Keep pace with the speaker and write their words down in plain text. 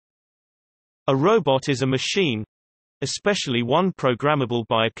A robot is a machine, especially one programmable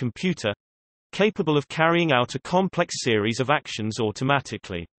by a computer, capable of carrying out a complex series of actions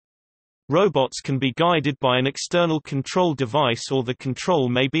automatically. Robots can be guided by an external control device or the control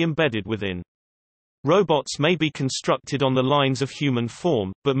may be embedded within. Robots may be constructed on the lines of human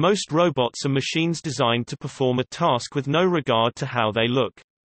form, but most robots are machines designed to perform a task with no regard to how they look.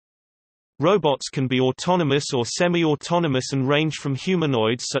 Robots can be autonomous or semi-autonomous and range from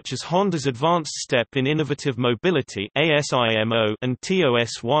humanoids such as Honda's Advanced Step in Innovative Mobility (ASIMO) and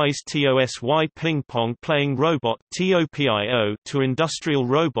TOSY's TOSY Ping Pong Playing Robot (TOPIO) to industrial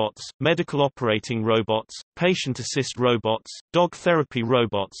robots, medical operating robots, patient assist robots, dog therapy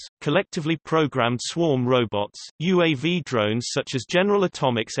robots, collectively programmed swarm robots, UAV drones such as General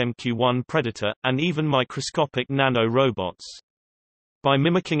Atomics MQ-1 Predator, and even microscopic nano-robots. By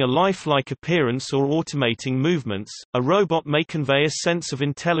mimicking a lifelike appearance or automating movements, a robot may convey a sense of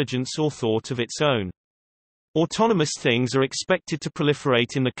intelligence or thought of its own. Autonomous things are expected to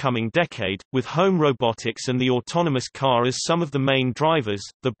proliferate in the coming decade, with home robotics and the autonomous car as some of the main drivers,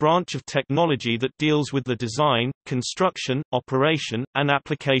 the branch of technology that deals with the design, construction, operation, and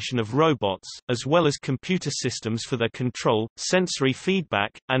application of robots, as well as computer systems for their control, sensory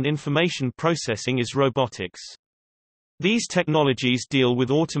feedback, and information processing is robotics. These technologies deal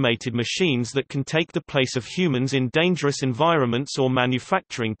with automated machines that can take the place of humans in dangerous environments or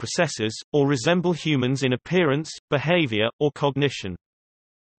manufacturing processes, or resemble humans in appearance, behavior, or cognition.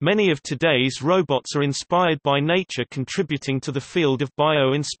 Many of today's robots are inspired by nature, contributing to the field of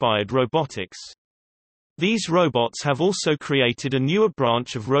bio-inspired robotics. These robots have also created a newer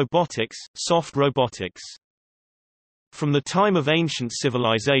branch of robotics, soft robotics. From the time of ancient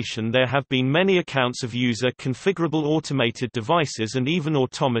civilization there have been many accounts of user-configurable automated devices and even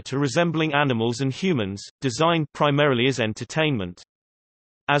automata resembling animals and humans, designed primarily as entertainment.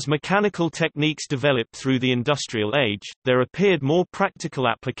 As mechanical techniques developed through the industrial age, there appeared more practical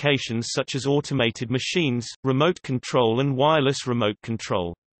applications such as automated machines, remote control and wireless remote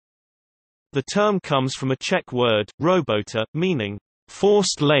control. The term comes from a Czech word, robota, meaning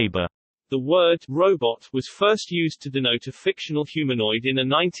forced labor. The word robot was first used to denote a fictional humanoid in a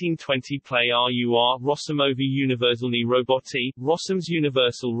 1920 play RUR Rosomovi Univerzalní roboti, Rossum's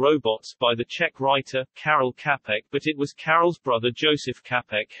Universal Robots by the Czech writer, Karel Čapek, but it was Karel's brother Josef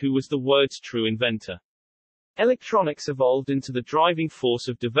Čapek who was the word's true inventor. Electronics evolved into the driving force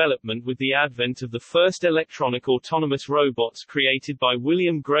of development with the advent of the first electronic autonomous robots created by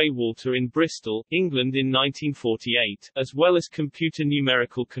William Gray Walter in Bristol, England in 1948, as well as computer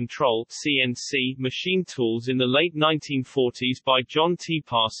numerical control (CNC) machine tools in the late 1940s by John T.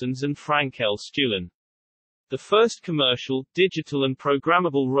 Parsons and Frank L. Stulin. The first commercial, digital and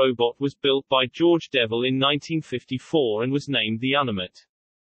programmable robot was built by George Devil in 1954 and was named the Autonomy.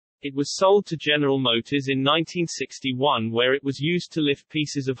 It was sold to General Motors in 1961 where it was used to lift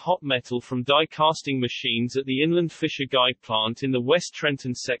pieces of hot metal from die casting machines at the Inland Fisher Guy plant in the West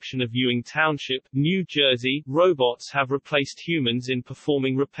Trenton section of Ewing Township, New Jersey. Robots have replaced humans in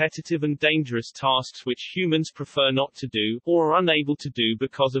performing repetitive and dangerous tasks which humans prefer not to do, or are unable to do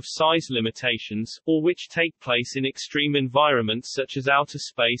because of size limitations, or which take place in extreme environments such as outer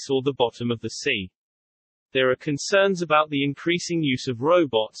space or the bottom of the sea. There are concerns about the increasing use of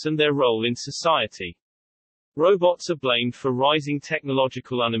robots and their role in society. Robots are blamed for rising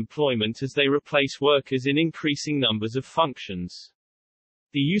technological unemployment as they replace workers in increasing numbers of functions.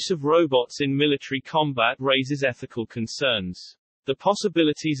 The use of robots in military combat raises ethical concerns. The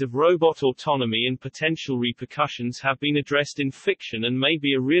possibilities of robot autonomy and potential repercussions have been addressed in fiction and may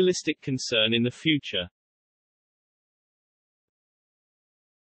be a realistic concern in the future.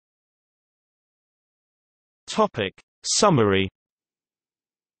 Topic. Summary.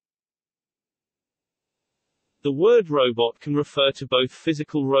 The word robot can refer to both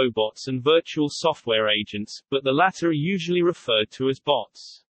physical robots and virtual software agents, but the latter are usually referred to as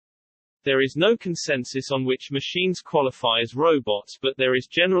bots. There is no consensus on which machines qualify as robots, but there is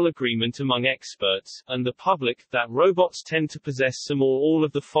general agreement among experts, and the public, that robots tend to possess some or all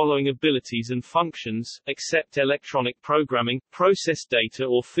of the following abilities and functions: accept electronic programming, process data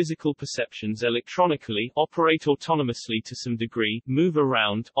or physical perceptions electronically, operate autonomously to some degree, move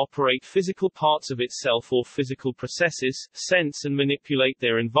around, operate physical parts of itself or physical processes, sense and manipulate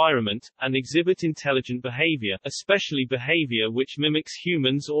their environment, and exhibit intelligent behavior, especially behavior which mimics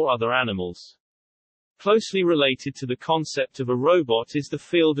humans or other animals. Closely related to the concept of a robot is the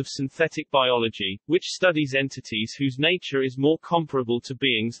field of synthetic biology, which studies entities whose nature is more comparable to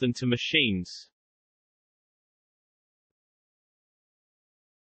beings than to machines.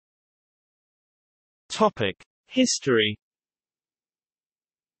 Topic. History.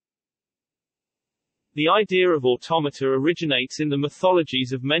 The idea of automata originates in the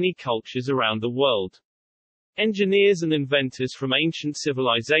mythologies of many cultures around the world. Engineers and inventors from ancient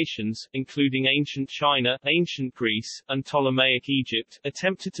civilizations, including ancient China, ancient Greece, and Ptolemaic Egypt,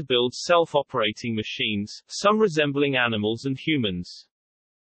 attempted to build self-operating machines, some resembling animals and humans.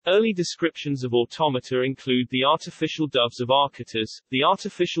 Early descriptions of automata include the artificial doves of Archytas, the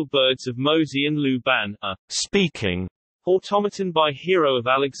artificial birds of Mozi and Luban, a speaking automaton by Hero of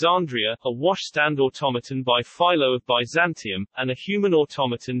Alexandria, a washstand automaton by Philo of Byzantium, and a human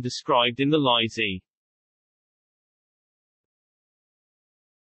automaton described in the Lies-E.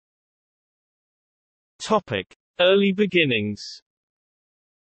 Topic: Early beginnings.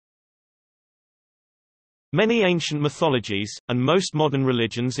 Many ancient mythologies, and most modern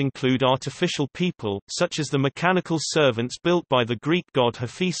religions include artificial people, such as the mechanical servants built by the Greek god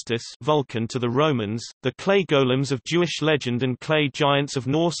Hephaestus Vulcan to the Romans, the clay golems of Jewish legend and clay giants of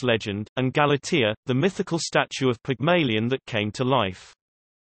Norse legend, and Galatea, the mythical statue of Pygmalion that came to life.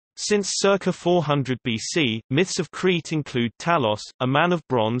 Since circa 400 BC, myths of Crete include Talos, a man of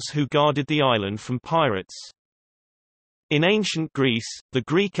bronze who guarded the island from pirates. In ancient Greece, the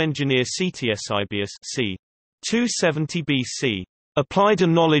Greek engineer Ctesibius c. 270 BC applied a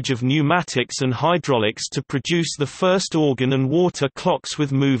knowledge of pneumatics and hydraulics to produce the first organ and water clocks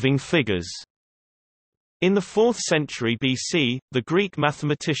with moving figures. In the 4th century BC, the Greek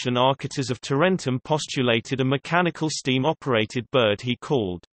mathematician Archytas of Tarentum postulated a mechanical steam-operated bird he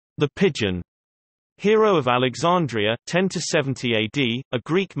called the pigeon. Hero of Alexandria, 10 to 70 AD, a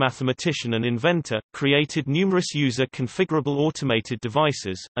Greek mathematician and inventor, created numerous user-configurable automated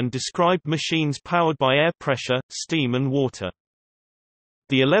devices, and described machines powered by air pressure, steam and water.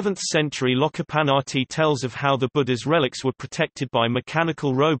 The 11th century Lokapanati tells of how the Buddha's relics were protected by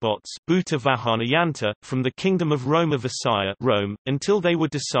mechanical robots Bhuta Vahana Yanta, from the Kingdom of Roma Visaya Rome, until they were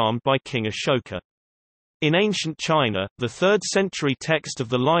disarmed by King Ashoka. In ancient China, the 3rd century text of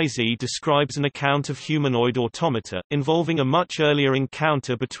the Lies-E describes an account of humanoid automata, involving a much earlier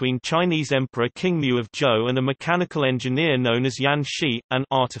encounter between Chinese Emperor King Mu of Zhou and a mechanical engineer known as Yan Shi, an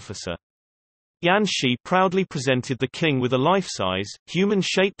artificer. Yan Shi proudly presented the king with a life-size,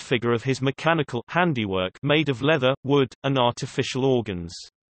 human-shaped figure of his mechanical handiwork made of leather, wood, and artificial organs.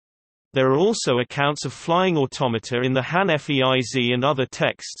 There are also accounts of flying automata in the Han Feiz and other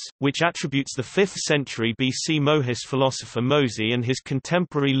texts, which attributes the 5th century BC Mohist philosopher Mozi and his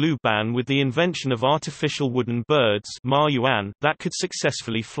contemporary Lu Ban with the invention of artificial wooden birds Ma Yuan that could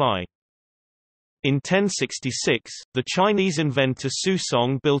successfully fly. In 1066, the Chinese inventor Su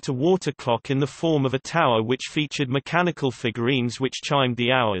Song built a water clock in the form of a tower which featured mechanical figurines which chimed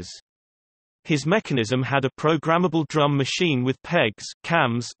the hours. His mechanism had a programmable drum machine with pegs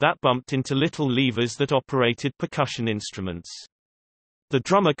cams that bumped into little levers that operated percussion instruments. The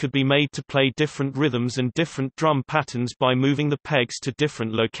drummer could be made to play different rhythms and different drum patterns by moving the pegs to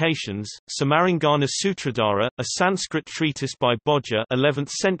different locations. Samarangana Sutradhara, a Sanskrit treatise by Bodja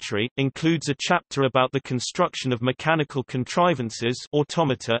 11th century, includes a chapter about the construction of mechanical contrivances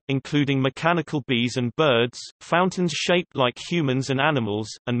automata, including mechanical bees and birds, fountains shaped like humans and animals,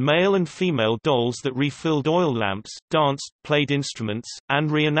 and male and female dolls that refilled oil lamps, danced, played instruments,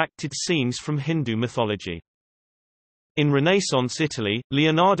 and reenacted scenes from Hindu mythology. In Renaissance Italy,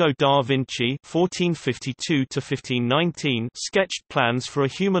 Leonardo da Vinci (1452–1519) sketched plans for a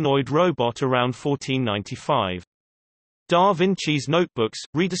humanoid robot around 1495. Da Vinci's notebooks,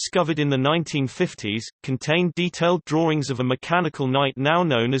 rediscovered in the 1950s, contained detailed drawings of a mechanical knight now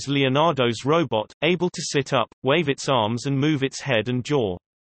known as Leonardo's robot, able to sit up, wave its arms and move its head and jaw.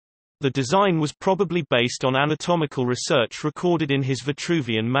 The design was probably based on anatomical research recorded in his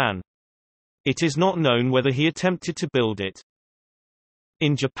Vitruvian Man. It is not known whether he attempted to build it.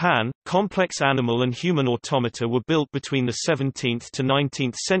 In Japan, complex animal and human automata were built between the 17th to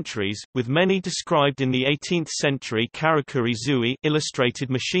 19th centuries, with many described in the 18th century Karakuri Zui Illustrated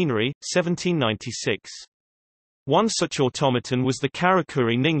Machinery, 1796. One such automaton was the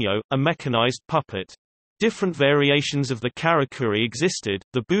Karakuri Ningyo, a mechanized puppet. Different variations of the karakuri existed,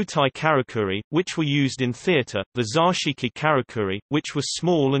 the butai karakuri, which were used in theater, the zashiki karakuri, which was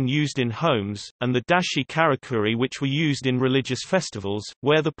small and used in homes, and the dashi karakuri which were used in religious festivals,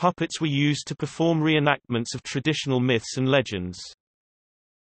 where the puppets were used to perform reenactments of traditional myths and legends.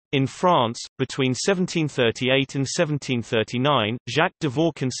 In France, between 1738 and 1739, Jacques de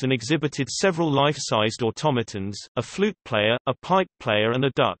Vaucanson exhibited several life-sized automatons, a flute player, a pipe player and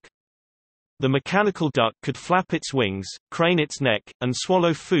a duck. The mechanical duck could flap its wings, crane its neck, and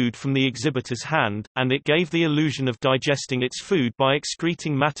swallow food from the exhibitor's hand, and it gave the illusion of digesting its food by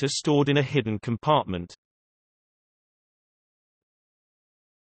excreting matter stored in a hidden compartment.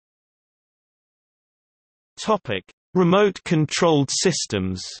 Topic: Remote-controlled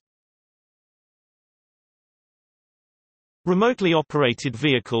systems. Remotely operated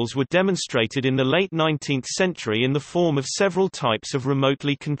vehicles were demonstrated in the late 19th century in the form of several types of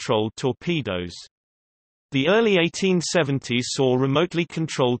remotely controlled torpedoes. The early 1870s saw remotely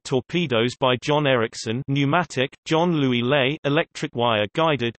controlled torpedoes by John Ericsson (pneumatic), John Louis Ley (electric wire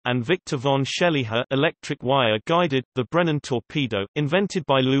guided), and Victor von Schelliher (electric wire guided). The Brennan torpedo, invented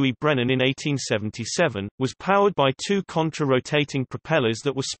by Louis Brennan in 1877, was powered by two contra-rotating propellers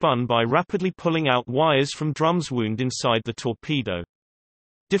that were spun by rapidly pulling out wires from drums wound inside the torpedo.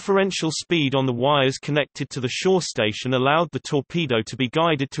 Differential speed on the wires connected to the shore station allowed the torpedo to be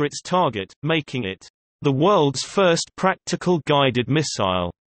guided to its target, making it the world's first practical guided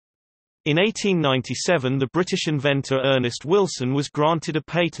missile. In 1897, the British inventor Ernest Wilson was granted a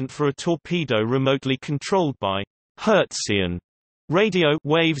patent for a torpedo remotely controlled by Hertzian radio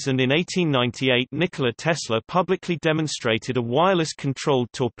waves, and in 1898 Nikola Tesla publicly demonstrated a wireless-controlled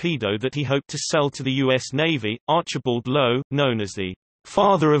torpedo that he hoped to sell to the U.S. Navy. Archibald Lowe, known as the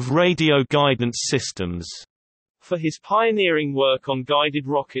father of radio guidance systems, for his pioneering work on guided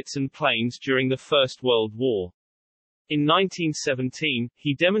rockets and planes during the First World War. In 1917,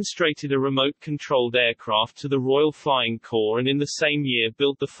 he demonstrated a remote-controlled aircraft to the Royal Flying Corps, and in the same year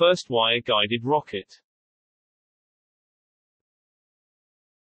built the first wire-guided rocket.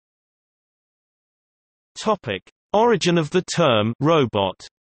 Topic: Origin of the term robot.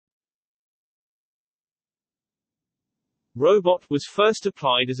 Robot was first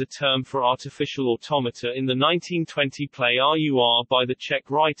applied as a term for artificial automata in the 1920 play RUR by the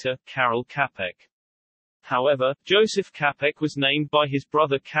Czech writer, Karel Čapek. However, Josef Čapek was named by his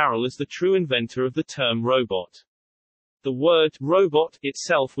brother Karel as the true inventor of the term robot. The word robot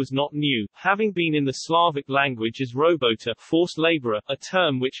itself was not new, having been in the Slavic language as robota, forced laborer, a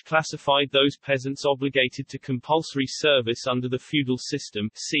term which classified those peasants obligated to compulsory service under the feudal system.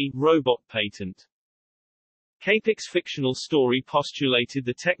 See robot patent. Čapek's fictional story postulated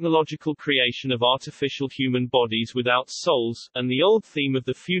the technological creation of artificial human bodies without souls, and the old theme of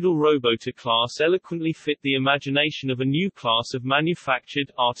the feudal robota class eloquently fit the imagination of a new class of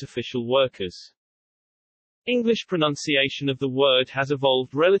manufactured, artificial workers. English pronunciation of the word has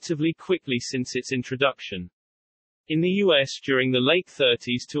evolved relatively quickly since its introduction. In the US during the late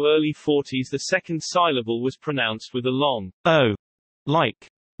 30s to early 40s, the second syllable was pronounced with a long O, like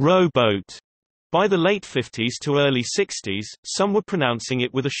rowboat. By the late 50s to early 60s, some were pronouncing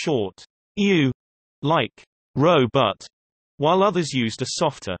it with a short U, like row-butt, while others used a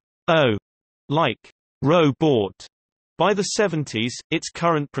softer O, like row-bought. By the 70s, its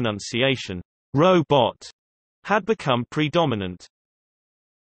current pronunciation, robot, had become predominant.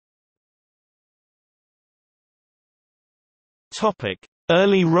 Topic: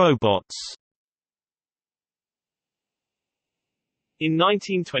 Early robots. In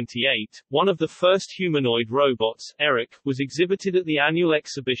 1928, one of the first humanoid robots, Eric, was exhibited at the annual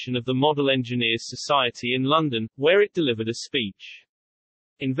exhibition of the Model Engineers Society in London, where it delivered a speech.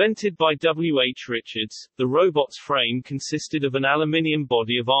 Invented by W. H. Richards, the robot's frame consisted of an aluminium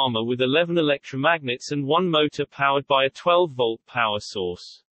body of armor with 11 electromagnets and one motor powered by a 12-volt power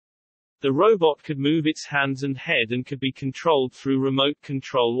source. The robot could move its hands and head and could be controlled through remote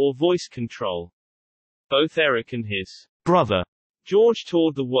control or voice control. Both Eric and his brother George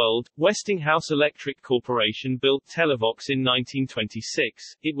toured the world. Westinghouse Electric Corporation built Televox in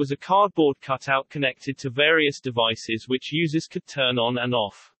 1926. It was a cardboard cutout connected to various devices which users could turn on and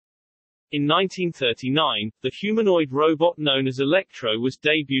off. In 1939, the humanoid robot known as Electro was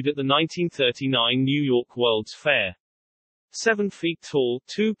debuted at the 1939 New York World's Fair. 7 feet tall,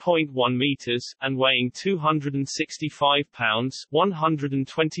 2.1 meters, and weighing 265 pounds,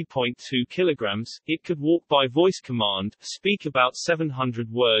 120.2 kilograms, it could walk by voice command, speak about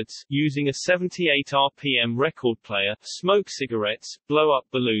 700 words, using a 78 RPM record player, smoke cigarettes, blow up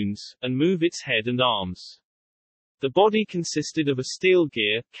balloons, and move its head and arms. The body consisted of a steel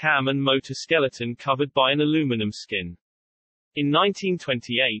gear, cam and motor skeleton covered by an aluminum skin. In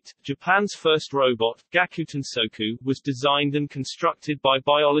 1928, Japan's first robot, Gakutensoku, was designed and constructed by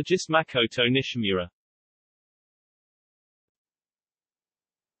biologist Makoto Nishimura.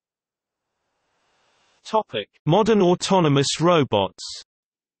 Topic: Modern autonomous robots.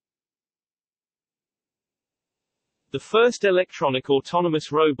 The first electronic autonomous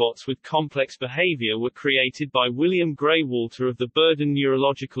robots with complex behavior were created by William Gray Walter of the Burden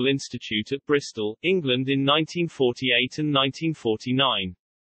Neurological Institute at Bristol, England in 1948 and 1949.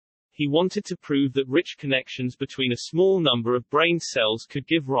 He wanted to prove that rich connections between a small number of brain cells could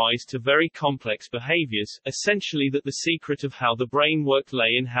give rise to very complex behaviors, essentially that the secret of how the brain worked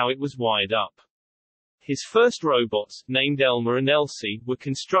lay in how it was wired up. His first robots, named Elmer and Elsie, were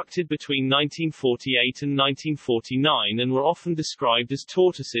constructed between 1948 and 1949 and were often described as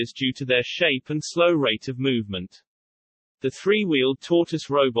tortoises due to their shape and slow rate of movement. The three-wheeled tortoise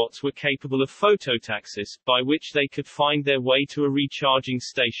robots were capable of phototaxis, by which they could find their way to a recharging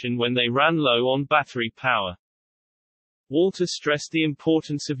station when they ran low on battery power. Walter stressed the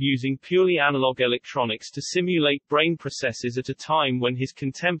importance of using purely analog electronics to simulate brain processes at a time when his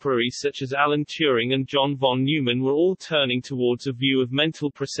contemporaries such as Alan Turing and John von Neumann were all turning towards a view of mental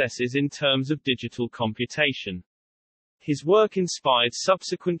processes in terms of digital computation. His work inspired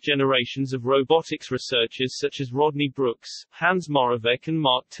subsequent generations of robotics researchers such as Rodney Brooks, Hans Moravec and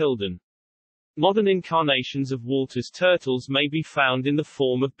Mark Tilden. Modern incarnations of Walter's turtles may be found in the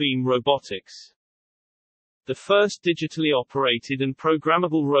form of beam robotics. The first digitally operated and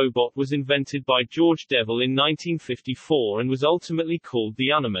programmable robot was invented by George Devil in 1954 and was ultimately called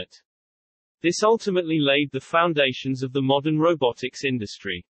the Unimate. This ultimately laid the foundations of the modern robotics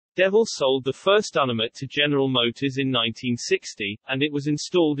industry. Devil sold the first Unimate to General Motors in 1960, and it was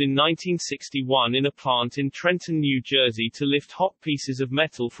installed in 1961 in a plant in Trenton, New Jersey to lift hot pieces of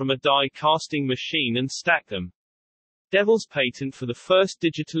metal from a die casting machine and stack them. Devil's patent for the first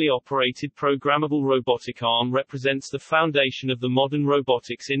digitally operated programmable robotic arm represents the foundation of the modern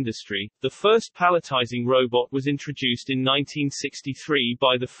robotics industry. The first palletizing robot was introduced in 1963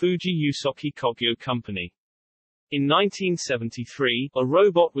 by the Fuji Yusoki Kogyo Company. In 1973, a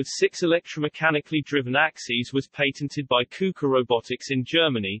robot with 6 electromechanically driven axes was patented by KUKA Robotics in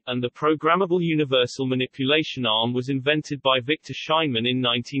Germany, and the programmable universal manipulation arm was invented by Victor Scheinman in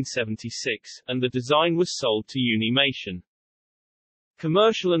 1976, and the design was sold to Unimation.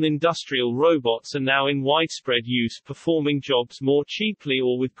 Commercial and industrial robots are now in widespread use, performing jobs more cheaply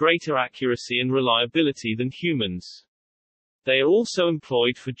or with greater accuracy and reliability than humans. They are also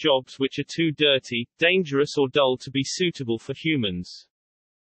employed for jobs which are too dirty, dangerous or dull to be suitable for humans.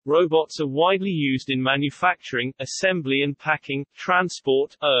 Robots are widely used in manufacturing, assembly and packing,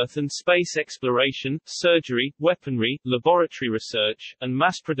 transport, earth and space exploration, surgery, weaponry, laboratory research, and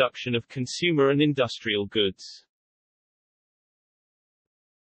mass production of consumer and industrial goods.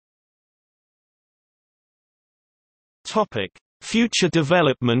 Topic: Future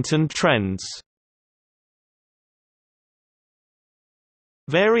development and trends.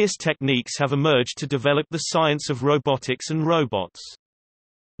 Various techniques have emerged to develop the science of robotics and robots.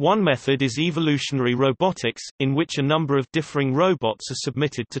 One method is evolutionary robotics, in which a number of differing robots are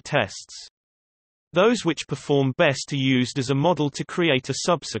submitted to tests. Those which perform best are used as a model to create a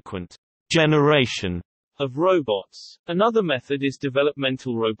subsequent generation of robots. Another method is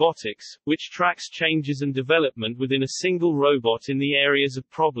developmental robotics, which tracks changes and development within a single robot in the areas of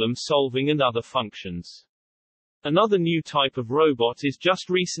problem solving and other functions. Another new type of robot is just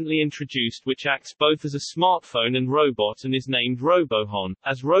recently introduced, which acts both as a smartphone and robot and is named RoboHon.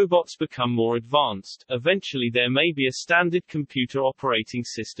 As robots become more advanced, eventually there may be a standard computer operating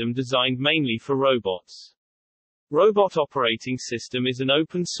system designed mainly for robots. Robot Operating System is an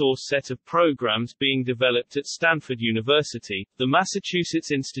open-source set of programs being developed at Stanford University, the Massachusetts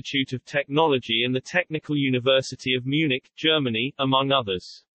Institute of Technology and the Technical University of Munich, Germany, among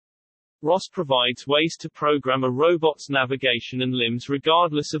others. ROS provides ways to program a robot's navigation and limbs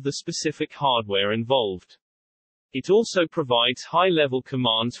regardless of the specific hardware involved. It also provides high-level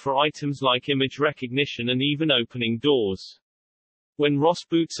commands for items like image recognition and even opening doors. When ROS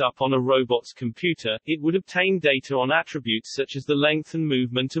boots up on a robot's computer, it would obtain data on attributes such as the length and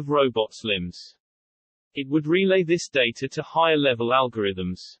movement of robot's limbs. It would relay this data to higher-level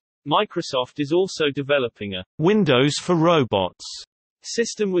algorithms. Microsoft is also developing a Windows for robots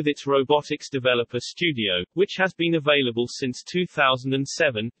system with its Robotics Developer Studio, which has been available since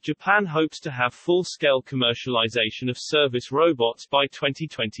 2007. Japan hopes to have full-scale commercialization of service robots by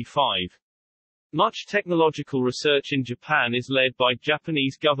 2025. Much technological research in Japan is led by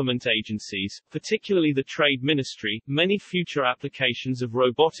Japanese government agencies, particularly the Trade Ministry. Many future applications of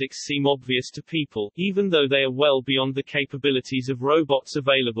robotics seem obvious to people, even though they are well beyond the capabilities of robots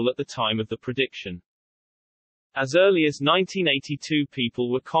available at the time of the prediction. As early as 1982, people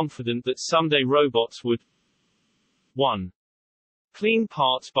were confident that someday robots would 1. Clean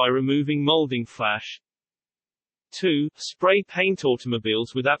parts by removing molding flash. 2. Spray paint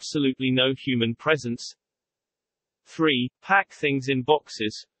automobiles with absolutely no human presence. 3. Pack things in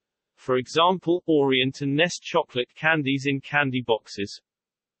boxes. For example, Orient and Nest chocolate candies in candy boxes.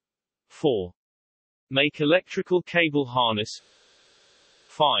 4. Make electrical cable harness.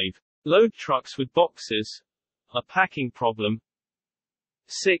 5. Load trucks with boxes. A packing problem.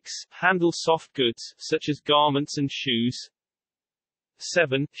 6. Handle soft goods, such as garments and shoes.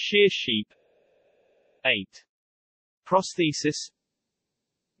 7. Shear sheep. 8. Prosthesis.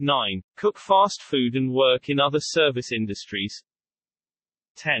 9. Cook fast food and work in other service industries.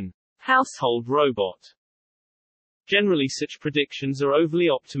 10. Household robot. Generally such predictions are overly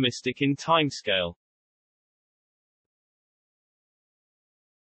optimistic in timescale.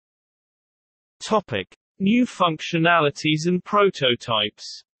 Topic: New functionalities and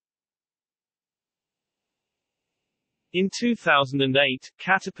prototypes. In 2008,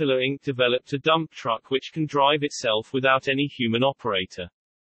 Caterpillar Inc. developed a dump truck which can drive itself without any human operator.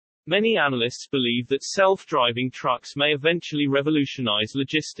 Many analysts believe that self-driving trucks may eventually revolutionize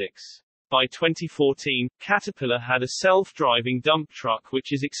logistics. By 2014, Caterpillar had a self-driving dump truck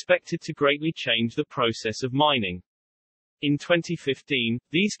which is expected to greatly change the process of mining. In 2015,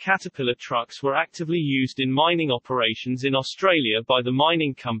 these Caterpillar trucks were actively used in mining operations in Australia by the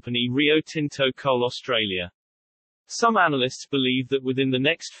mining company Rio Tinto Coal Australia. Some analysts believe that within the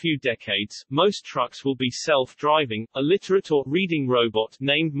next few decades, most trucks will be self-driving. A literate or reading robot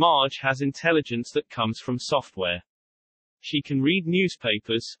named Marge has intelligence that comes from software. She can read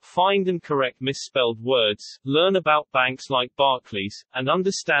newspapers, find and correct misspelled words, learn about banks like Barclays, and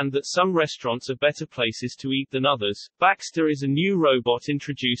understand that some restaurants are better places to eat than others. Baxter is a new robot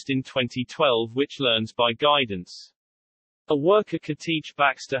introduced in 2012 which learns by guidance. A worker could teach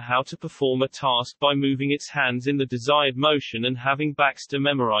Baxter how to perform a task by moving its hands in the desired motion and having Baxter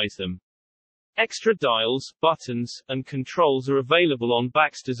memorize them. Extra dials, buttons, and controls are available on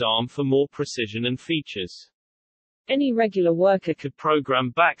Baxter's arm for more precision and features. Any regular worker could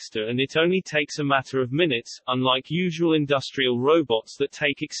program Baxter and it only takes a matter of minutes, unlike usual industrial robots that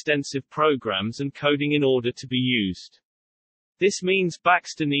take extensive programs and coding in order to be used. This means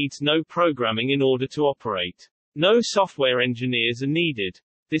Baxter needs no programming in order to operate. No software engineers are needed.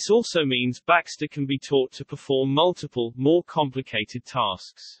 This also means Baxter can be taught to perform multiple, more complicated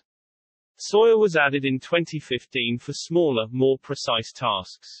tasks. Sawyer was added in 2015 for smaller, more precise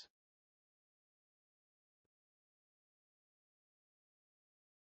tasks.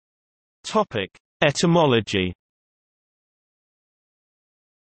 Topic: Etymology.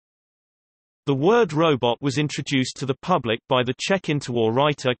 The word robot was introduced to the public by the Czech interwar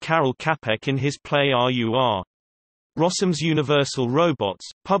writer Karel Čapek in his play R.U.R. Rossum's Universal Robots,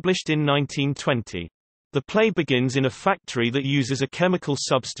 published in 1920. The play begins in a factory that uses a chemical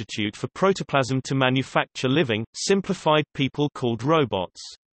substitute for protoplasm to manufacture living, simplified people called robots.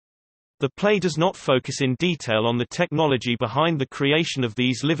 The play does not focus in detail on the technology behind the creation of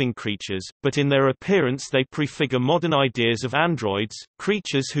these living creatures, but in their appearance they prefigure modern ideas of androids,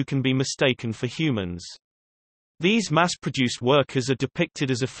 creatures who can be mistaken for humans. These mass-produced workers are depicted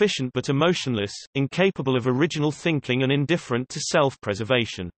as efficient but emotionless, incapable of original thinking and indifferent to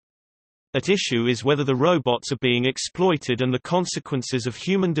self-preservation. At issue is whether the robots are being exploited and the consequences of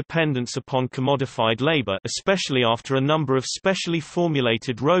human dependence upon commodified labor, especially after a number of specially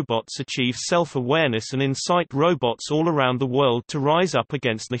formulated robots achieve self-awareness and incite robots all around the world to rise up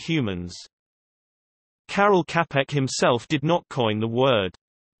against the humans. Karel Čapek himself did not coin the word.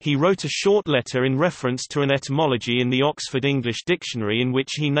 He wrote a short letter in reference to an etymology in the Oxford English Dictionary in which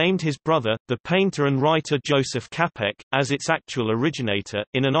he named his brother, the painter and writer Josef Čapek, as its actual originator.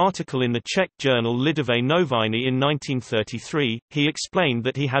 In an article in the Czech journal Lidové noviny in 1933, he explained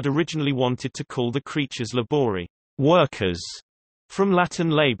that he had originally wanted to call the creatures labori, workers, from Latin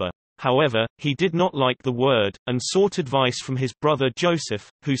labor. However, he did not like the word, and sought advice from his brother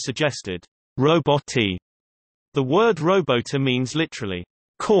Joseph, who suggested roboti. The word robota means literally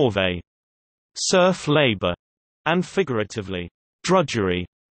corvée, serf labor, and figuratively drudgery,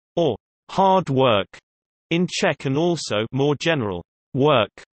 or hard work, in Czech, and also more general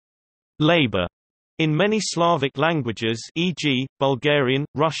work, labor. In many Slavic languages, e.g., Bulgarian,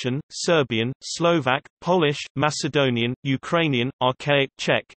 Russian, Serbian, Slovak, Polish, Macedonian, Ukrainian, Archaic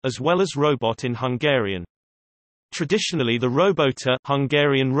Czech, as well as robot in Hungarian. Traditionally the robota,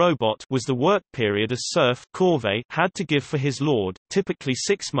 Hungarian robot, was the work period a serf corvée had to give for his lord, typically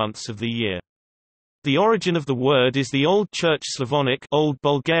 6 months of the year. The origin of the word is the Old Church Slavonic Old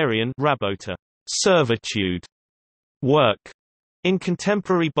Bulgarian rabota, servitude, work, in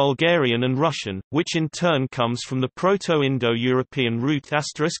contemporary Bulgarian and Russian, which in turn comes from the Proto-Indo-European root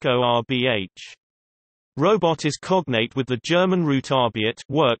 *orbh. Robot is cognate with the German root Arbeit,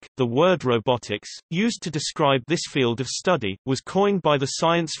 work. The word robotics, used to describe this field of study, was coined by the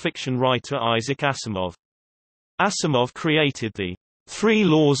science fiction writer Isaac Asimov. Asimov created the 3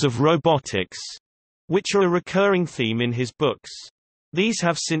 laws of robotics, which are a recurring theme in his books. These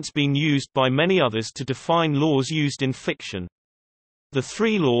have since been used by many others to define laws used in fiction. The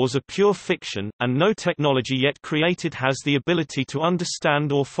three laws are pure fiction, and no technology yet created has the ability to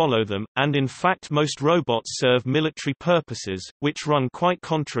understand or follow them, and in fact most robots serve military purposes, which run quite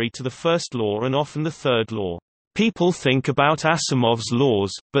contrary to the first law and often the third law. People think about Asimov's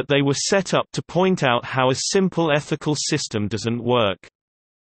laws, but they were set up to point out how a simple ethical system doesn't work.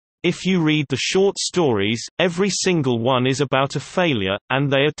 If you read the short stories, every single one is about a failure, and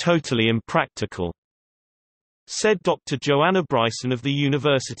they are totally impractical," said Dr. Joanna Bryson of the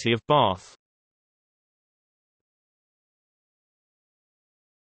University of Bath.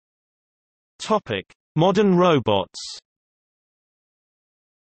 Modern robots.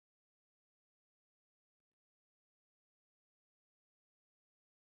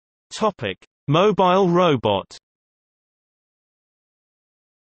 Mobile robot.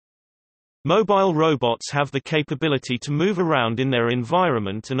 Mobile robots have the capability to move around in their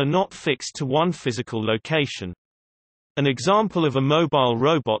environment and are not fixed to one physical location. An example of a mobile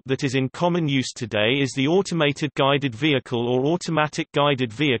robot that is in common use today is the Automated Guided Vehicle or Automatic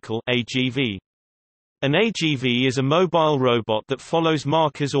Guided Vehicle (AGV). An AGV is a mobile robot that follows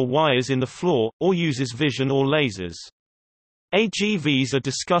markers or wires in the floor, or uses vision or lasers. AGVs are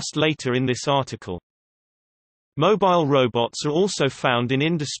discussed later in this article. Mobile robots are also found in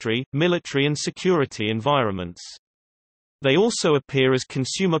industry, military and security environments. They also appear as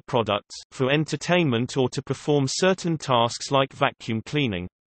consumer products, for entertainment or to perform certain tasks like vacuum cleaning.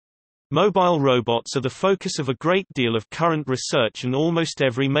 Mobile robots are the focus of a great deal of current research, and almost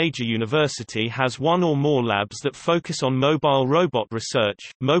every major university has one or more labs that focus on mobile robot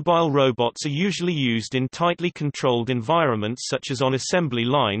research. Mobile robots are usually used in tightly controlled environments such as on assembly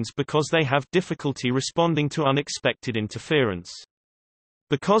lines because they have difficulty responding to unexpected interference.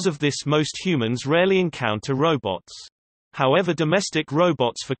 Because of this, most humans rarely encounter robots. However, domestic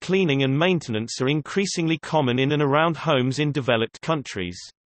robots for cleaning and maintenance are increasingly common in and around homes in developed countries.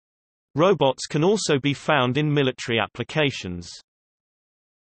 Robots can also be found in military applications.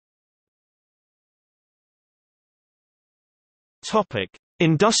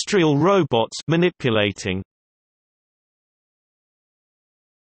 Industrial robots manipulating.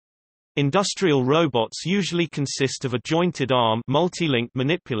 Industrial robots usually consist of a jointed arm multi-link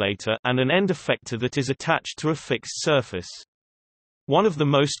manipulator and an end effector that is attached to a fixed surface. One of the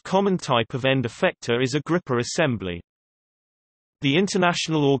most common type of end effector is a gripper assembly. The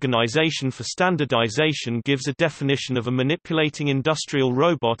International Organization for Standardization gives a definition of a manipulating industrial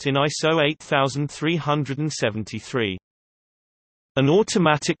robot in ISO 8373. An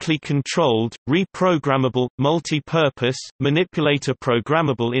automatically controlled, reprogrammable, multi-purpose, manipulator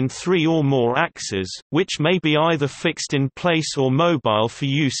programmable in three or more axes, which may be either fixed in place or mobile for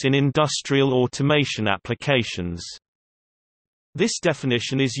use in industrial automation applications. This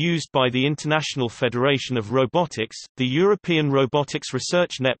definition is used by the International Federation of Robotics, the European Robotics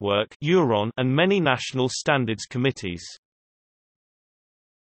Research Network and many national standards committees.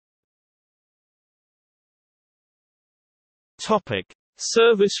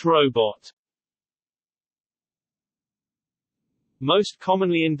 Service robot. Most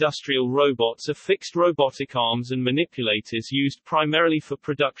commonly, industrial robots are fixed robotic arms and manipulators used primarily for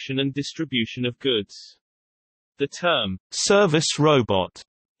production and distribution of goods. The term service robot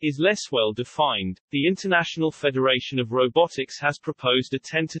is less well defined. The International Federation of Robotics has proposed a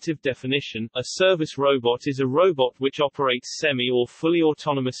tentative definition. A service robot is a robot which operates semi or fully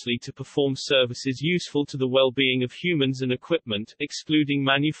autonomously to perform services useful to the well-being of humans and equipment, excluding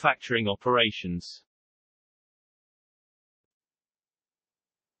manufacturing operations.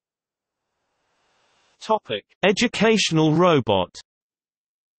 Topic: Educational robot.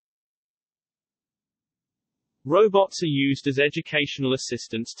 Robots are used as educational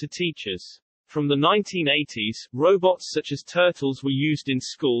assistants to teachers. From the 1980s, robots such as turtles were used in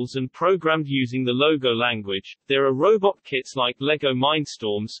schools and programmed using the Logo language. There are robot kits like Lego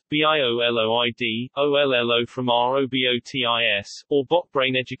Mindstorms, BIOLOID, OLLO from ROBOTIS, or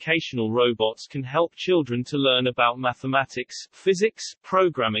BotBrain. Educational robots can help children to learn about mathematics, physics,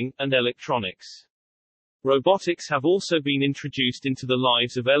 programming, and electronics. Robotics have also been introduced into the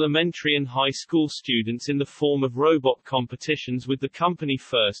lives of elementary and high school students in the form of robot competitions with the company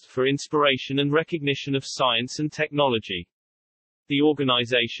First for inspiration and recognition of science and technology. The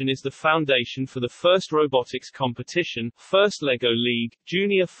organization is the foundation for the First Robotics Competition, First Lego League,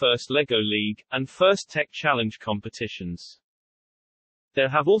 Junior First Lego League, and First Tech Challenge competitions. There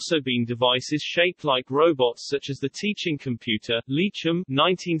have also been devices shaped like robots such as the teaching computer, Licham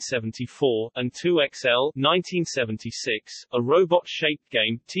 1974, and 2XL 1976, a robot-shaped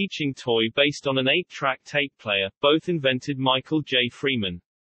game teaching toy based on an 8-track tape player, both invented Michael J. Freeman.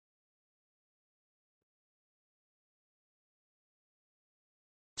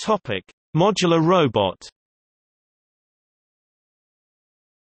 Topic: Modular robot.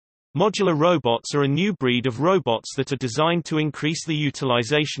 Modular robots are a new breed of robots that are designed to increase the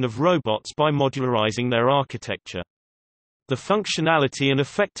utilization of robots by modularizing their architecture. The functionality and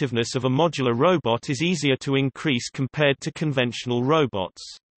effectiveness of a modular robot is easier to increase compared to conventional robots.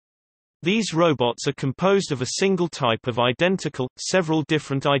 These robots are composed of a single type of identical, several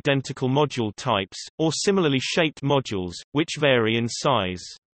different identical module types, or similarly shaped modules, which vary in size.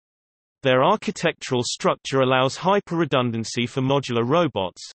 Their architectural structure allows hyper-redundancy for modular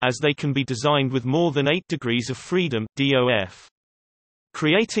robots, as they can be designed with more than 8 degrees of freedom (DOF).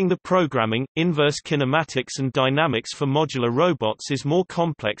 Creating the programming, inverse kinematics and dynamics for modular robots is more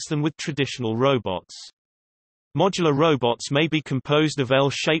complex than with traditional robots. Modular robots may be composed of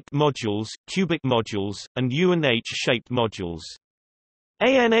L-shaped modules, cubic modules, and U and H-shaped modules.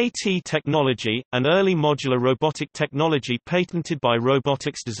 ANAT technology, an early modular robotic technology patented by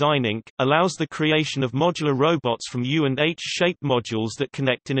Robotics Design Inc., allows the creation of modular robots from U and H-shaped modules that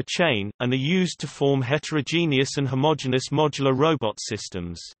connect in a chain, and are used to form heterogeneous and homogeneous modular robot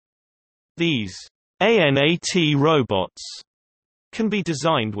systems. These ANAT robots can be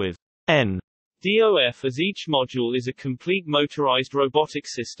designed with N DOF as each module is a complete motorized robotic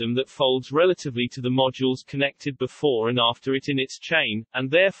system that folds relatively to the modules connected before and after it in its chain, and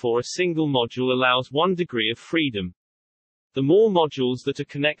therefore a single module allows 1 degree of freedom. The more modules that are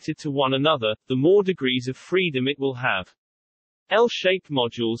connected to one another, the more degrees of freedom it will have. L-shaped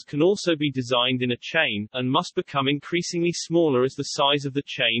modules can also be designed in a chain, and must become increasingly smaller as the size of the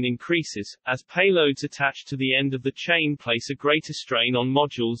chain increases, as payloads attached to the end of the chain place a greater strain on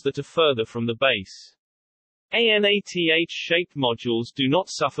modules that are further from the base. ANAT-H-shaped modules do not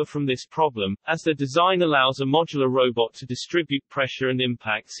suffer from this problem, as their design allows a modular robot to distribute pressure and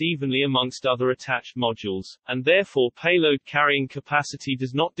impacts evenly amongst other attached modules, and therefore payload carrying capacity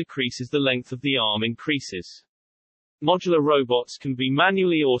does not decrease as the length of the arm increases. Modular robots can be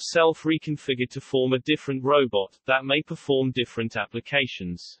manually or self-reconfigured to form a different robot, that may perform different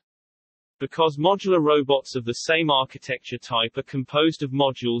applications. Because modular robots of the same architecture type are composed of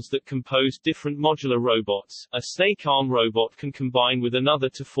modules that compose different modular robots, a snake-arm robot can combine with another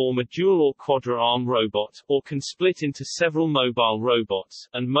to form a dual or quadra-arm robot, or can split into several mobile robots,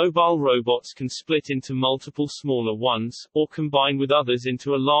 and mobile robots can split into multiple smaller ones, or combine with others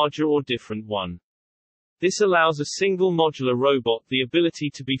into a larger or different one. This allows a single modular robot the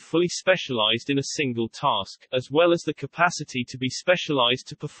ability to be fully specialized in a single task, as well as the capacity to be specialized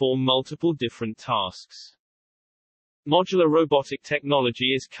to perform multiple different tasks. Modular robotic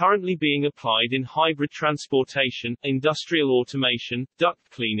technology is currently being applied in hybrid transportation, industrial automation, duct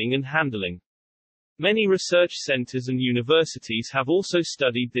cleaning and handling. Many research centers and universities have also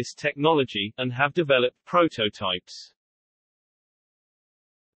studied this technology, and have developed prototypes.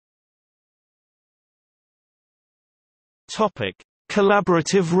 Topic: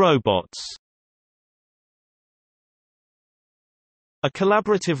 Collaborative robots. A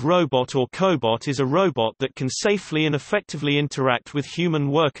collaborative robot or cobot is a robot that can safely and effectively interact with human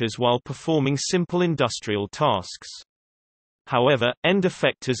workers while performing simple industrial tasks. However, end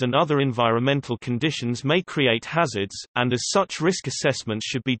effectors and other environmental conditions may create hazards, and as such risk assessments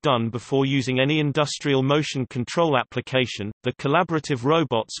should be done before using any industrial motion control application. The collaborative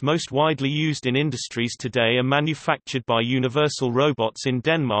robots most widely used in industries today are manufactured by Universal Robots in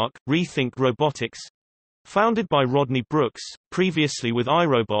Denmark, Rethink Robotics, founded by Rodney Brooks, previously with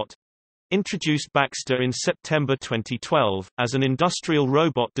iRobot, introduced Baxter in September 2012, as an industrial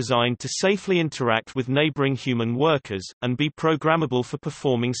robot designed to safely interact with neighboring human workers, and be programmable for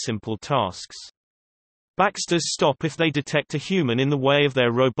performing simple tasks. Baxters stop if they detect a human in the way of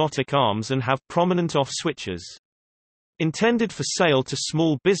their robotic arms and have prominent off switches. Intended for sale to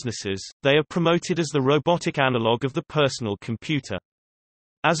small businesses, they are promoted as the robotic analog of the personal computer.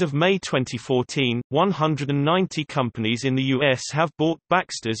 As of May 2014, 190 companies in the US have bought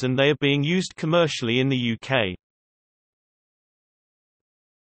Baxters and they are being used commercially in the UK.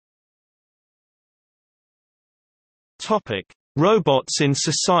 Topic: Robots in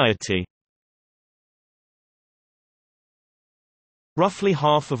society. Roughly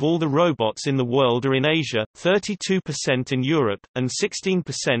half of all the robots in the world are in Asia, 32% in Europe, and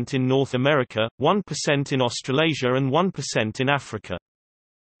 16% in North America, 1% in Australasia and 1% in Africa.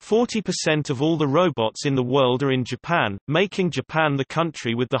 40% of all the robots in the world are in Japan, making Japan the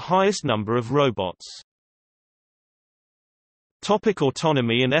country with the highest number of robots. Topic: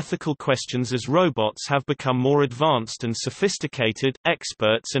 autonomy and ethical questions. As robots have become more advanced and sophisticated,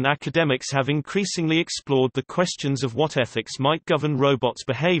 experts and academics have increasingly explored the questions of what ethics might govern robots'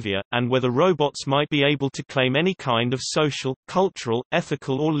 behavior, and whether robots might be able to claim any kind of social, cultural,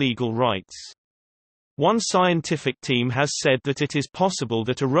 ethical or legal rights. One scientific team has said that it is possible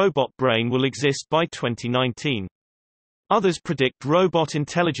that a robot brain will exist by 2019. Others predict robot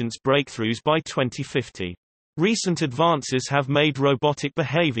intelligence breakthroughs by 2050. Recent advances have made robotic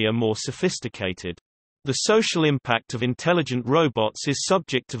behavior more sophisticated. The social impact of intelligent robots is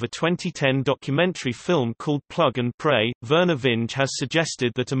subject of a 2010 documentary film called Plug and Pray. Werner Vinge has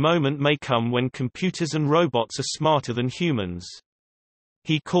suggested that a moment may come when computers and robots are smarter than humans.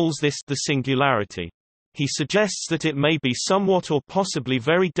 He calls this the singularity. He suggests that it may be somewhat or possibly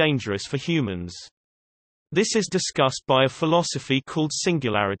very dangerous for humans. This is discussed by a philosophy called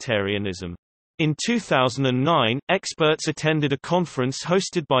singularitarianism. In 2009, experts attended a conference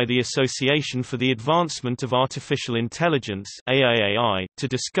hosted by the Association for the Advancement of Artificial Intelligence (AIAI) to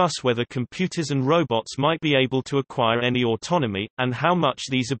discuss whether computers and robots might be able to acquire any autonomy, and how much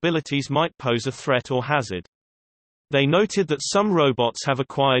these abilities might pose a threat or hazard. They noted that some robots have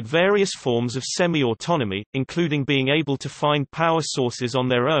acquired various forms of semi-autonomy, including being able to find power sources on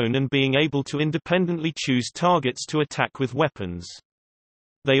their own and being able to independently choose targets to attack with weapons.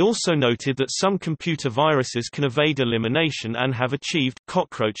 They also noted that some computer viruses can evade elimination and have achieved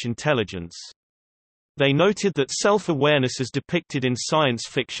cockroach intelligence. They noted that self-awareness as depicted in science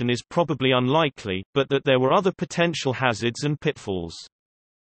fiction is probably unlikely, but that there were other potential hazards and pitfalls.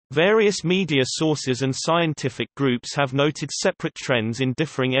 Various media sources and scientific groups have noted separate trends in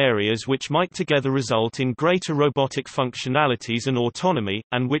differing areas which might together result in greater robotic functionalities and autonomy,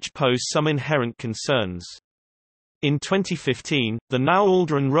 and which pose some inherent concerns. In 2015, the now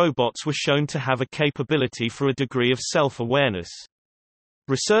Aldrin robots were shown to have a capability for a degree of self-awareness.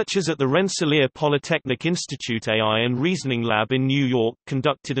 Researchers at the Rensselaer Polytechnic Institute AI and Reasoning Lab in New York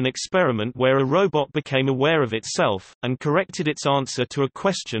conducted an experiment where a robot became aware of itself, and corrected its answer to a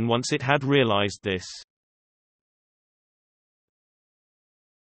question once it had realized this.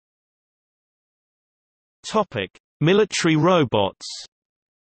 Topic: Military robots.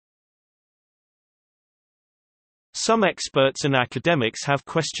 Some experts and academics have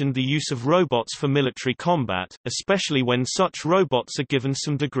questioned the use of robots for military combat, especially when such robots are given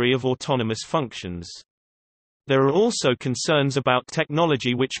some degree of autonomous functions. There are also concerns about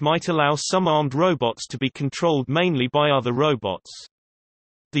technology which might allow some armed robots to be controlled mainly by other robots.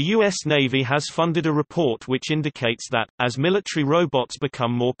 The U.S. Navy has funded a report which indicates that, as military robots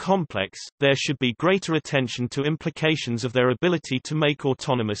become more complex, there should be greater attention to implications of their ability to make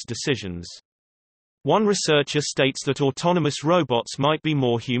autonomous decisions. One researcher states that autonomous robots might be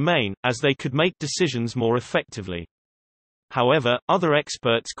more humane, as they could make decisions more effectively. However, other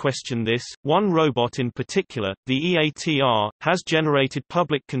experts question this. One robot in particular, the EATR, has generated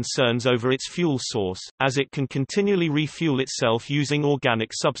public concerns over its fuel source, as it can continually refuel itself using organic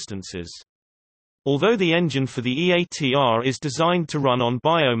substances. Although the engine for the EATR is designed to run on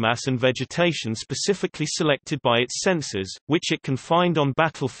biomass and vegetation specifically selected by its sensors, which it can find on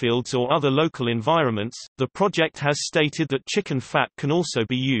battlefields or other local environments, the project has stated that chicken fat can also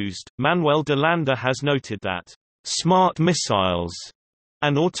be used. Manuel de Landa has noted that smart missiles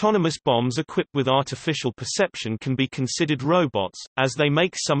and autonomous bombs equipped with artificial perception can be considered robots, as they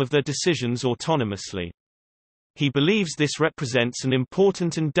make some of their decisions autonomously. He believes this represents an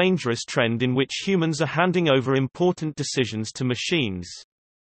important and dangerous trend in which humans are handing over important decisions to machines.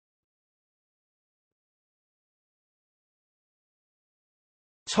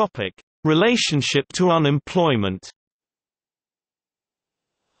 Topic: Relationship to unemployment.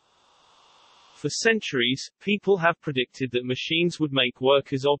 For centuries, people have predicted that machines would make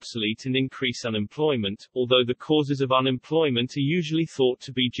workers obsolete and increase unemployment, although the causes of unemployment are usually thought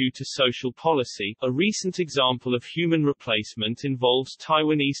to be due to social policy. A recent example of human replacement involves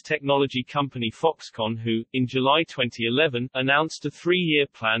Taiwanese technology company Foxconn who, in July 2011, announced a 3-year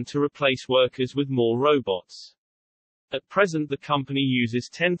plan to replace workers with more robots. At present the company uses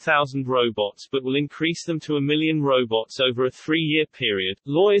 10,000 robots but will increase them to 1 million robots over a 3-year period.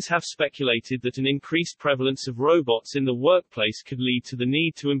 Lawyers have speculated that an increased prevalence of robots in the workplace could lead to the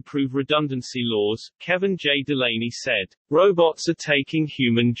need to improve redundancy laws. Kevin J. Delaney said, "Robots are taking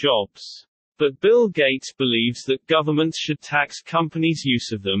human jobs. But Bill Gates believes that governments should tax companies'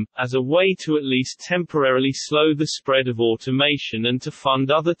 use of them, as a way to at least temporarily slow the spread of automation and to fund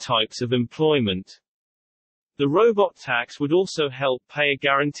other types of employment." The robot tax would also help pay a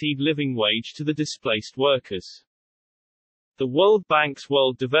guaranteed living wage to the displaced workers. The World Bank's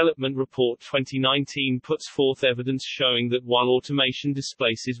World Development Report 2019 puts forth evidence showing that while automation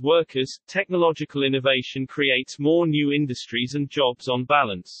displaces workers, technological innovation creates more new industries and jobs on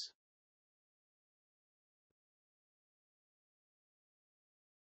balance.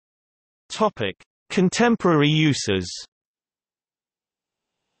 Topic: Contemporary uses.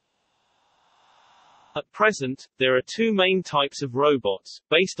 At present, there are two main types of robots,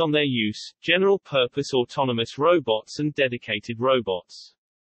 based on their use: general-purpose autonomous robots and dedicated robots.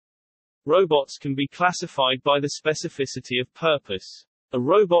 Robots can be classified by the specificity of purpose. A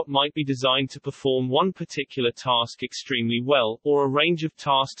robot might be designed to perform one particular task extremely well, or a range of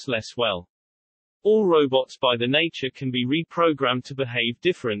tasks less well. All robots by their nature can be reprogrammed to behave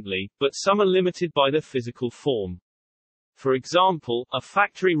differently, but some are limited by their physical form. For example, a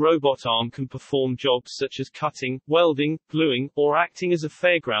factory robot arm can perform jobs such as cutting, welding, gluing, or acting as a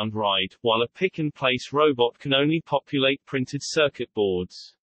fairground ride, while a pick-and-place robot can only populate printed circuit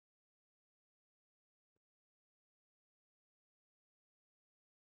boards.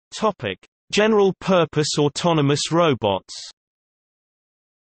 Topic: General-purpose autonomous robots.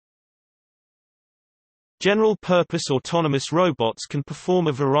 General-purpose autonomous robots can perform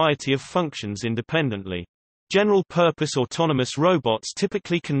a variety of functions independently. General-purpose autonomous robots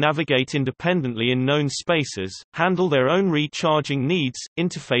typically can navigate independently in known spaces, handle their own recharging needs,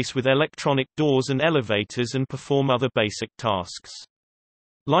 interface with electronic doors and elevators, and perform other basic tasks.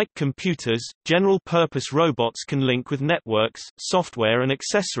 Like computers, general-purpose robots can link with networks, software and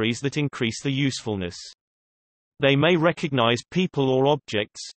accessories that increase their usefulness. They may recognize people or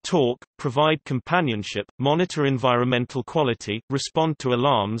objects, talk, provide companionship, monitor environmental quality, respond to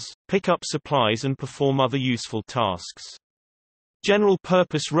alarms, pick up supplies and perform other useful tasks.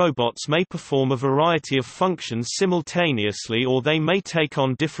 General-purpose robots may perform a variety of functions simultaneously, or they may take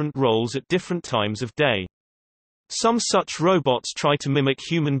on different roles at different times of day. Some such robots try to mimic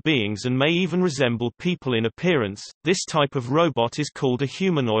human beings and may even resemble people in appearance. This type of robot is called a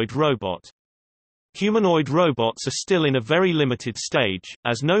humanoid robot. Humanoid robots are still in a very limited stage,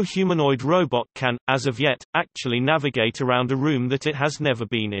 as no humanoid robot can, as of yet, actually navigate around a room that it has never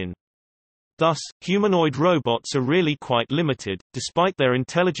been in. Thus, humanoid robots are really quite limited, despite their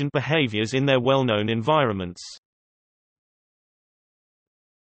intelligent behaviors in their well-known environments.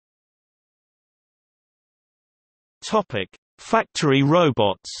 Topic: Factory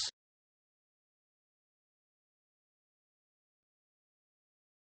robots.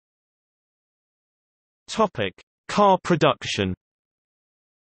 Topic: Car production.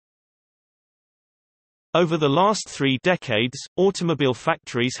 Over the last 3 decades, automobile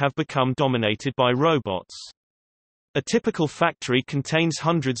factories have become dominated by robots. A typical factory contains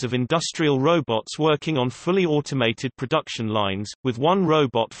hundreds of industrial robots working on fully automated production lines, with one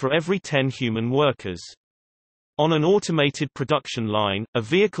robot for every 10 human workers. On an automated production line, a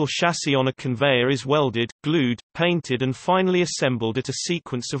vehicle chassis on a conveyor is welded, glued, painted and finally assembled at a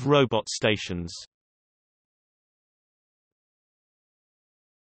sequence of robot stations.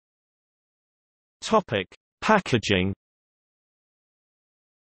 Topic: Packaging.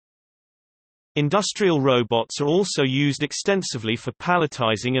 Industrial robots are also used extensively for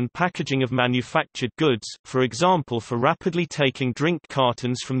palletizing and packaging of manufactured goods, for example for rapidly taking drink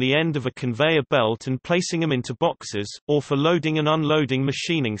cartons from the end of a conveyor belt and placing them into boxes, or for loading and unloading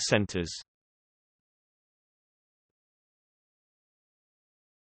machining centers.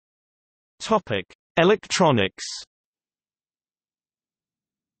 Topic: Electronics.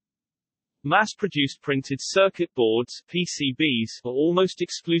 Mass-produced printed circuit boards (PCBs) are almost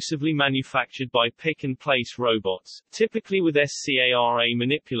exclusively manufactured by pick-and-place robots, typically with SCARA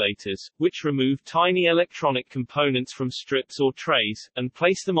manipulators, which remove tiny electronic components from strips or trays, and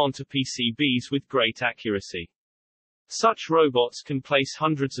place them onto PCBs with great accuracy. Such robots can place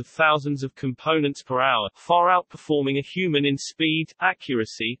hundreds of thousands of components per hour, far outperforming a human in speed,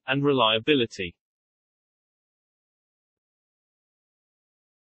 accuracy, and reliability.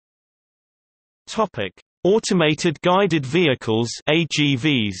 Topic: Automated guided vehicles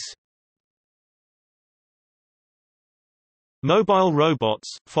 (AGVs). Mobile robots,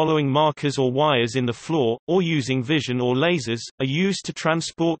 following markers or wires in the floor, or using vision or lasers, are used to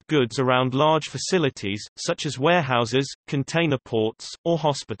transport goods around large facilities, such as warehouses, container ports, or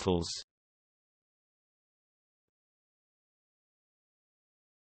hospitals.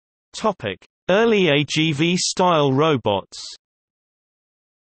 Early AGV-style robots.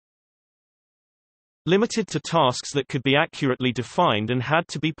 Limited to tasks that could be accurately defined and had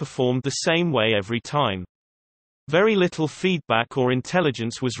to be performed the same way every time. Very little feedback or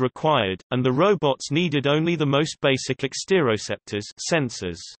intelligence was required, and the robots needed only the most basic exteroceptors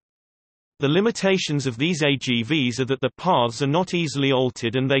sensors. The limitations of these AGVs are that their paths are not easily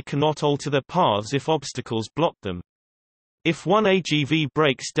altered and they cannot alter their paths if obstacles block them. If one AGV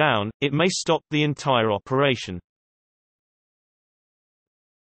breaks down, it may stop the entire operation.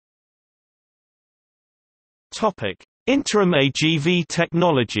 Topic: Interim AGV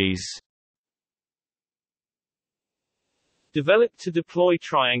technologies. Developed to deploy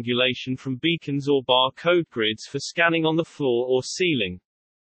triangulation from beacons or barcode grids for scanning on the floor or ceiling.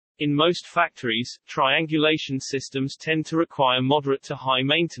 In most factories, triangulation systems tend to require moderate to high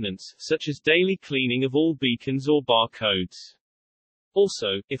maintenance, such as daily cleaning of all beacons or barcodes.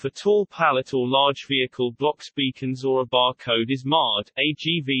 Also, if a tall pallet or large vehicle blocks beacons or a barcode is marred,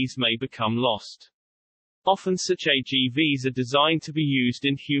 AGVs may become lost. Often such AGVs are designed to be used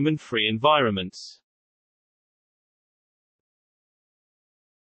in human-free environments.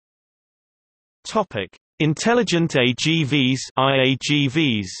 Topic: Intelligent AGVs,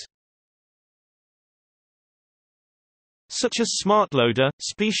 i-AGVs. Such as SmartLoader,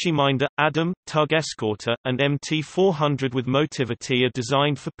 Species-Minder, Adam, Tug Escorter, and MT400 with Motivity are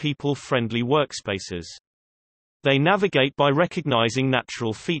designed for people-friendly workspaces. They navigate by recognizing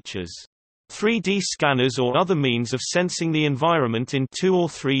natural features. 3D scanners or other means of sensing the environment in 2 or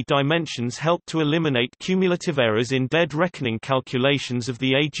 3 dimensions help to eliminate cumulative errors in dead reckoning calculations of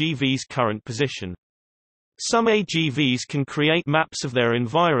the AGV's current position. Some AGVs can create maps of their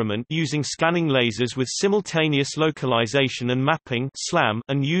environment using scanning lasers with simultaneous localization and mapping (SLAM),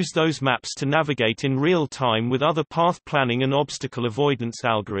 and use those maps to navigate in real time with other path planning and obstacle avoidance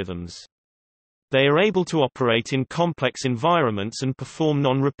algorithms. They are able to operate in complex environments and perform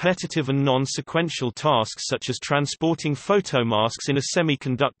non-repetitive and non-sequential tasks such as transporting photomasks in a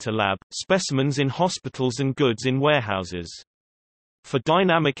semiconductor lab, specimens in hospitals and goods in warehouses. For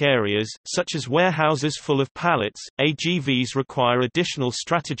dynamic areas, such as warehouses full of pallets, AGVs require additional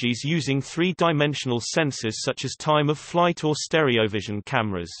strategies using 3-dimensional sensors such as time of flight or stereovision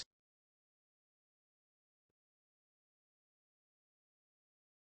cameras.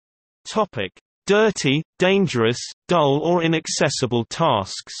 Topic: Dirty, dangerous, dull or inaccessible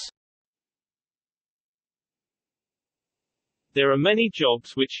tasks. There are many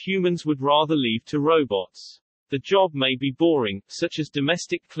jobs which humans would rather leave to robots. The job may be boring, such as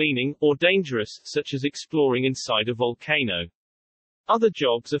domestic cleaning, or dangerous, such as exploring inside a volcano. Other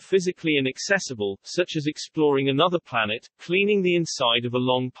jobs are physically inaccessible, such as exploring another planet, cleaning the inside of a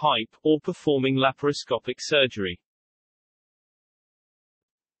long pipe, or performing laparoscopic surgery.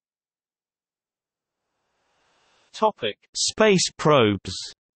 Topic: Space probes.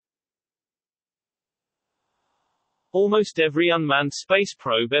 Almost every unmanned space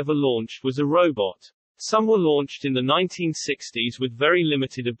probe ever launched was a robot. Some were launched in the 1960s with very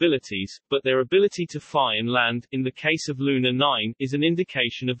limited abilities, but their ability to fly and land, in the case of Luna 9, is an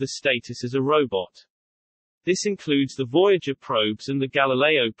indication of the status as a robot. This includes the Voyager probes and the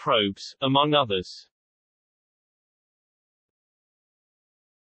Galileo probes, among others.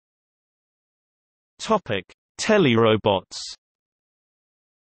 Topic: Telerobots.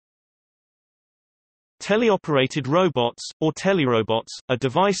 Teleoperated robots, or telerobots, are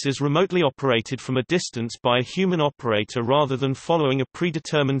devices remotely operated from a distance by a human operator rather than following a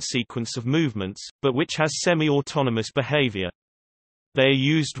predetermined sequence of movements, but which has semi-autonomous behavior. They are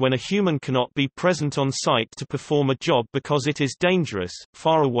used when a human cannot be present on site to perform a job because it is dangerous,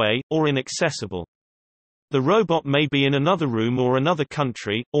 far away, or inaccessible. The robot may be in another room or another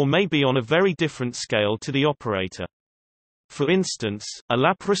country, or may be on a very different scale to the operator. For instance, a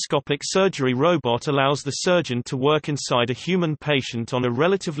laparoscopic surgery robot allows the surgeon to work inside a human patient on a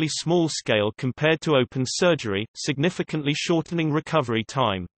relatively small scale compared to open surgery, significantly shortening recovery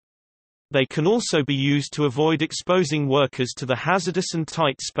time. They can also be used to avoid exposing workers to the hazardous and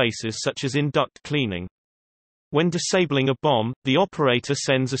tight spaces such as in duct cleaning. When disabling a bomb, the operator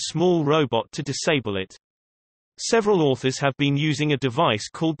sends a small robot to disable it. Several authors have been using a device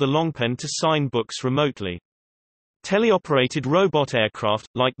called the Longpen to sign books remotely. Teleoperated robot aircraft,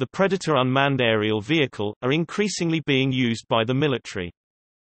 like the Predator unmanned aerial vehicle, are increasingly being used by the military.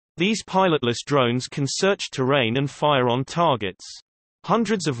 These pilotless drones can search terrain and fire on targets.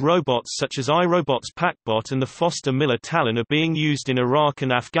 Hundreds of robots such as iRobot's PackBot and the Foster Miller Talon are being used in Iraq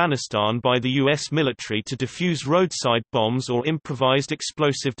and Afghanistan by the U.S. military to defuse roadside bombs or improvised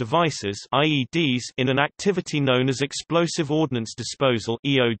explosive devices (IEDs) in an activity known as Explosive Ordnance Disposal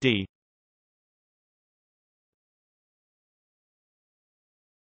 (EOD).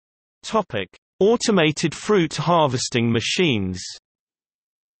 Topic: Automated fruit harvesting machines.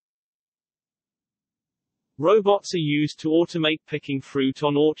 Robots are used to automate picking fruit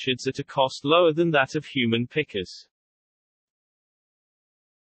on orchards at a cost lower than that of human pickers.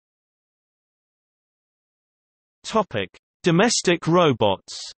 Domestic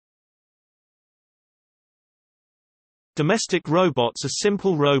robots. Domestic robots are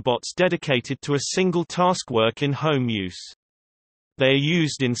simple robots dedicated to a single task: work in home use. They are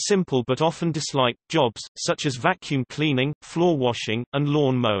used in simple but often disliked jobs, such as vacuum cleaning, floor washing, and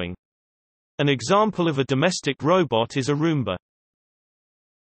lawn mowing. An example of a domestic robot is a Roomba.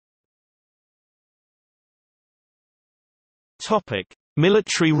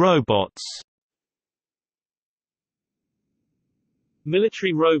 Military robots.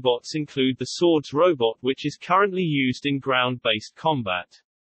 Military robots include the Swords robot, which is currently used in ground-based combat.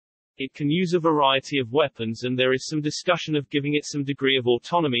 It can use a variety of weapons, and there is some discussion of giving it some degree of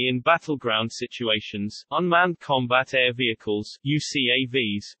autonomy in battleground situations. Unmanned combat air vehicles,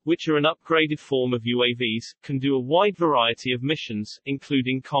 UCAVs, which are an upgraded form of UAVs, can do a wide variety of missions,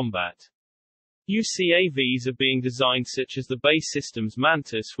 including combat. UCAVs are being designed such as the BAE Systems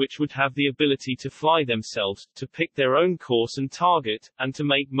Mantis, which would have the ability to fly themselves, to pick their own course and target, and to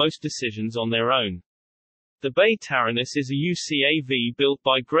make most decisions on their own. The BAE Taranis is a UCAV built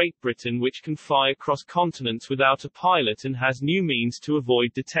by Great Britain which can fly across continents without a pilot and has new means to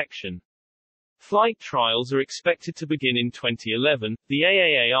avoid detection. Flight trials are expected to begin in 2011. The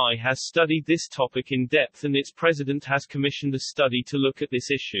AAAI has studied this topic in depth, and its president has commissioned a study to look at this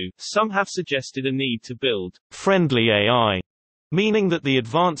issue. Some have suggested a need to build friendly AI, meaning that the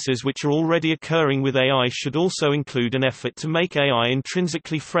advances which are already occurring with AI should also include an effort to make AI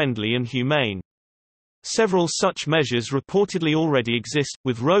intrinsically friendly and humane. Several such measures reportedly already exist,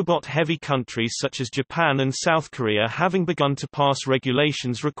 with robot-heavy countries such as Japan and South Korea having begun to pass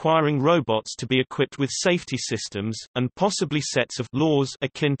regulations requiring robots to be equipped with safety systems, and possibly sets of laws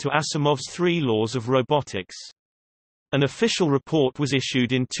akin to Asimov's 3 laws of robotics. An official report was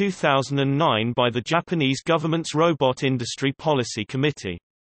issued in 2009 by the Japanese government's Robot Industry Policy Committee.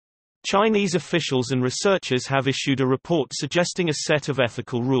 Chinese officials and researchers have issued a report suggesting a set of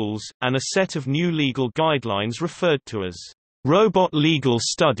ethical rules, and a set of new legal guidelines referred to as robot legal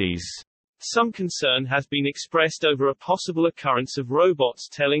studies. Some concern has been expressed over a possible occurrence of robots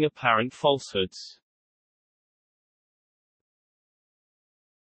telling apparent falsehoods.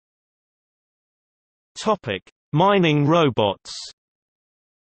 Mining robots.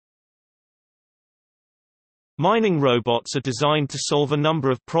 Mining robots are designed to solve a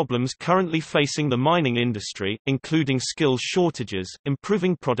number of problems currently facing the mining industry, including skills shortages,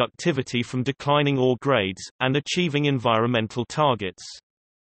 improving productivity from declining ore grades, and achieving environmental targets.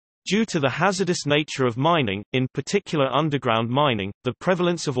 Due to the hazardous nature of mining, in particular underground mining, the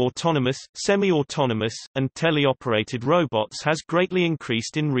prevalence of autonomous, semi-autonomous, and teleoperated robots has greatly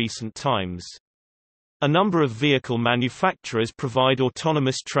increased in recent times. A number of vehicle manufacturers provide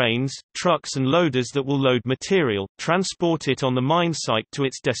autonomous trains, trucks and loaders that will load material, transport it on the mine site to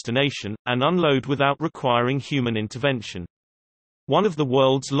its destination, and unload without requiring human intervention. One of the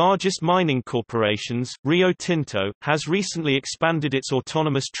world's largest mining corporations, Rio Tinto, has recently expanded its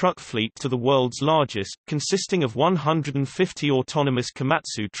autonomous truck fleet to the world's largest, consisting of 150 autonomous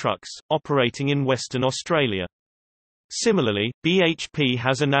Komatsu trucks, operating in Western Australia. Similarly, BHP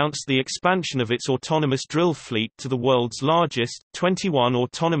has announced the expansion of its autonomous drill fleet to the world's largest, 21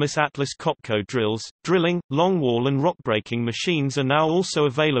 autonomous Atlas Copco drills. Drilling, longwall and rock-breaking machines are now also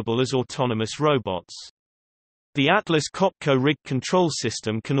available as autonomous robots. The Atlas Copco rig control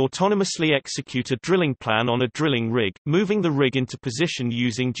system can autonomously execute a drilling plan on a drilling rig, moving the rig into position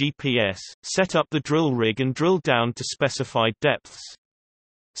using GPS, set up the drill rig and drill down to specified depths.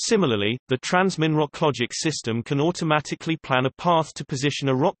 Similarly, the Transmin RockLogic system can automatically plan a path to position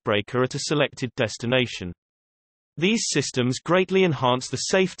a rockbreaker at a selected destination. These systems greatly enhance the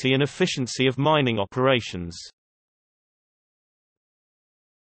safety and efficiency of mining operations.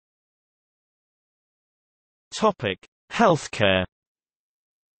 Healthcare.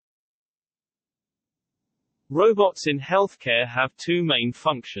 Robots in healthcare have 2 main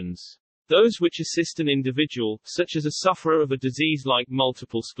functions. Those which assist an individual, such as a sufferer of a disease like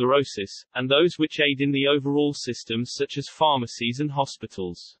multiple sclerosis, and those which aid in the overall system such as pharmacies and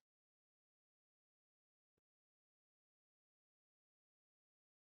hospitals.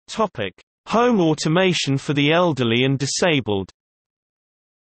 Home automation for the elderly and disabled.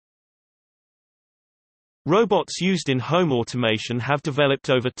 Robots used in home automation have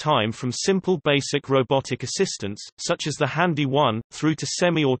developed over time from simple basic robotic assistants, such as the Handy One, through to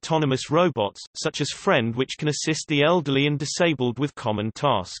semi-autonomous robots, such as Friend, which can assist the elderly and disabled with common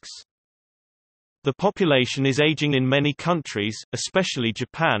tasks. The population is aging in many countries, especially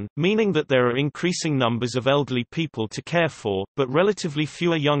Japan, meaning that there are increasing numbers of elderly people to care for, but relatively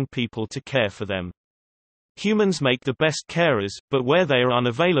fewer young people to care for them. Humans make the best carers, but where they are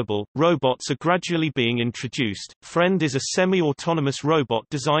unavailable, robots are gradually being introduced. Friend is a semi-autonomous robot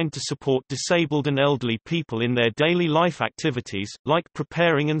designed to support disabled and elderly people in their daily life activities, like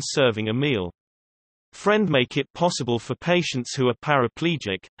preparing and serving a meal. Friend make it possible for patients who are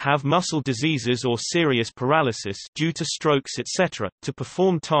paraplegic, have muscle diseases or serious paralysis due to strokes etc., to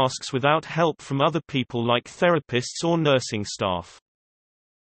perform tasks without help from other people like therapists or nursing staff.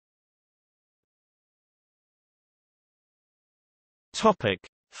 Topic: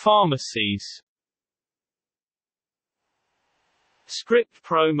 Pharmacies. Script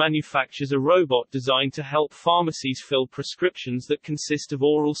Pro manufactures a robot designed to help pharmacies fill prescriptions that consist of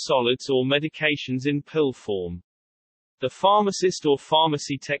oral solids or medications in pill form. The pharmacist or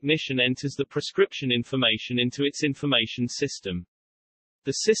pharmacy technician enters the prescription information into its information system.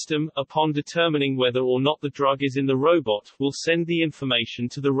 The system, upon determining whether or not the drug is in the robot, will send the information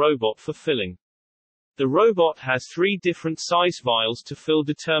to the robot for filling. The robot has 3 different size vials to fill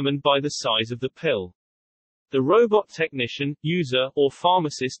determined by the size of the pill. The robot technician, user, or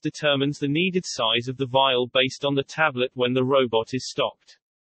pharmacist determines the needed size of the vial based on the tablet when the robot is stocked.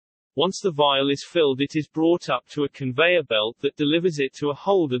 Once the vial is filled, it is brought up to a conveyor belt that delivers it to a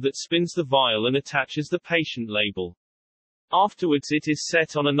holder that spins the vial and attaches the patient label. Afterwards it is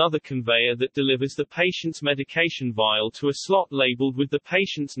set on another conveyor that delivers the patient's medication vial to a slot labeled with the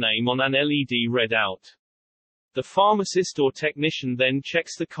patient's name on an LED read out. The pharmacist or technician then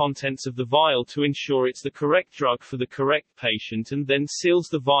checks the contents of the vial to ensure it's the correct drug for the correct patient and then seals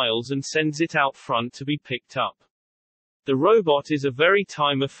the vials and sends it out front to be picked up. The robot is a very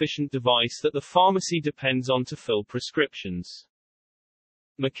time-efficient device that the pharmacy depends on to fill prescriptions.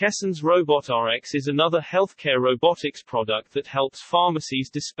 McKesson's Robot RX is another healthcare robotics product that helps pharmacies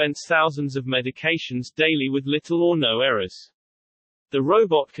dispense thousands of medications daily with little or no errors. The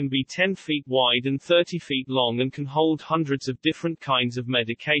robot can be 10 feet wide and 30 feet long and can hold hundreds of different kinds of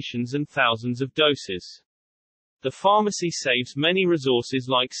medications and thousands of doses. The pharmacy saves many resources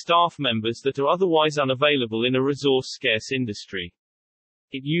like staff members that are otherwise unavailable in a resource-scarce industry.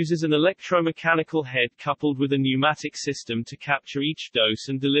 It uses an electromechanical head coupled with a pneumatic system to capture each dose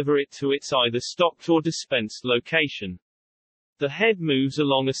and deliver it to its either stocked or dispensed location. The head moves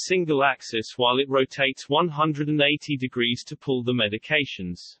along a single axis while it rotates 180 degrees to pull the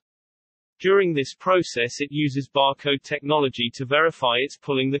medications. During this process it uses barcode technology to verify it's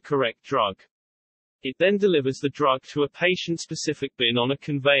pulling the correct drug. It then delivers the drug to a patient-specific bin on a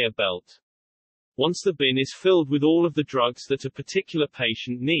conveyor belt. Once the bin is filled with all of the drugs that a particular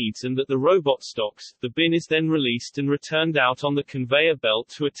patient needs and that the robot stocks, the bin is then released and returned out on the conveyor belt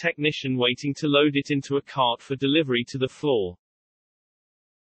to a technician waiting to load it into a cart for delivery to the floor.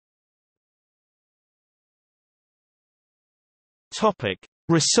 Topic: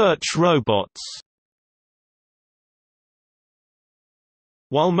 Research robots.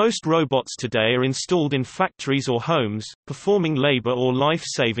 While most robots today are installed in factories or homes, performing labor or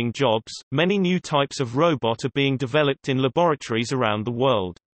life-saving jobs, many new types of robot are being developed in laboratories around the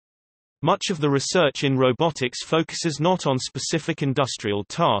world. Much of the research in robotics focuses not on specific industrial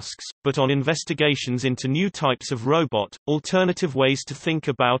tasks, but on investigations into new types of robot, alternative ways to think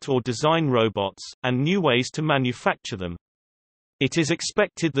about or design robots, and new ways to manufacture them. It is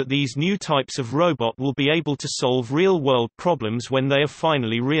expected that these new types of robot will be able to solve real-world problems when they are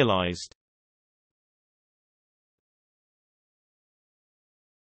finally realized.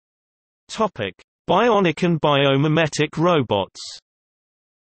 Topic: Bionic and biomimetic robots.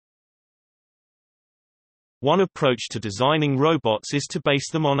 One approach to designing robots is to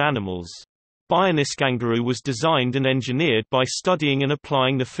base them on animals. Bionic kangaroo was designed and engineered by studying and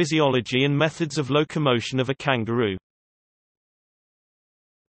applying the physiology and methods of locomotion of a kangaroo.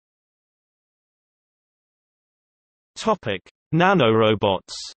 Topic: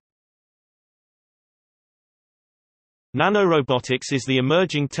 Nanorobots. Nanorobotics is the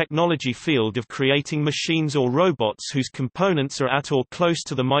emerging technology field of creating machines or robots whose components are at or close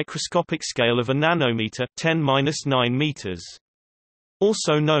to the microscopic scale of a nanometer, 10⁻⁹ meters.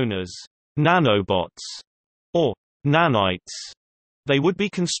 Also known as nanobots or nanites, they would be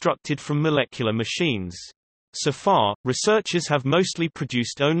constructed from molecular machines. So far, researchers have mostly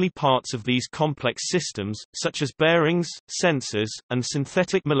produced only parts of these complex systems, such as bearings, sensors, and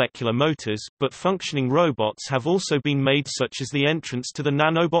synthetic molecular motors, but functioning robots have also been made, such as the entrance to the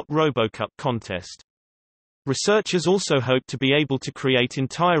Nanobot RoboCup contest. Researchers also hope to be able to create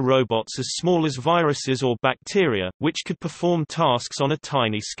entire robots as small as viruses or bacteria, which could perform tasks on a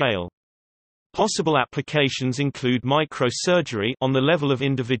tiny scale. Possible applications include microsurgery on the level of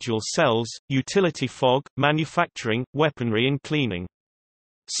individual cells, utility fog, manufacturing, weaponry and cleaning.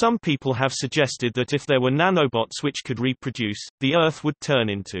 Some people have suggested that if there were nanobots which could reproduce, the Earth would turn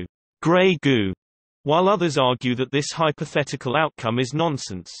into grey goo, while others argue that this hypothetical outcome is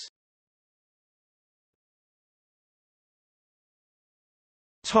nonsense.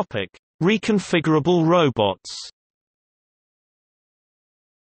 Topic: Reconfigurable robots.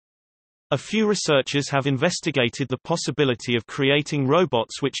 A few researchers have investigated the possibility of creating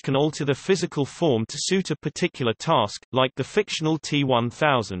robots which can alter their physical form to suit a particular task, like the fictional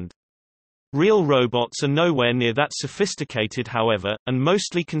T-1000. Real robots are nowhere near that sophisticated, however, and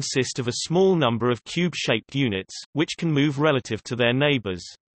mostly consist of a small number of cube-shaped units, which can move relative to their neighbors.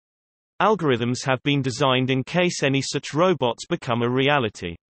 Algorithms have been designed in case any such robots become a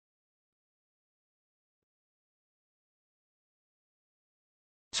reality.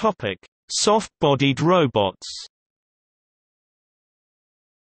 Topic: Soft-bodied robots.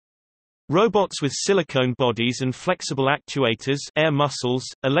 Robots with silicone bodies and flexible actuators, air muscles,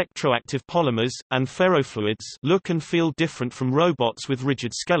 electroactive polymers, and ferrofluids look and feel different from robots with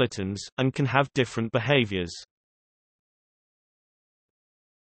rigid skeletons, and can have different behaviors.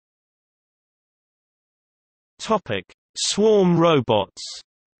 Topic: Swarm robots.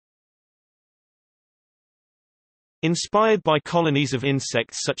 Inspired by colonies of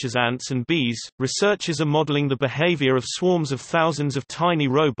insects such as ants and bees, researchers are modeling the behavior of swarms of thousands of tiny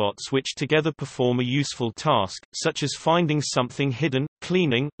robots which together perform a useful task, such as finding something hidden,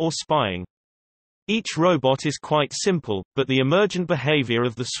 cleaning, or spying. Each robot is quite simple, but the emergent behavior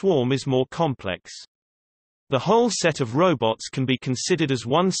of the swarm is more complex. The whole set of robots can be considered as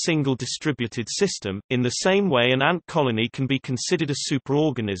one single distributed system, in the same way an ant colony can be considered a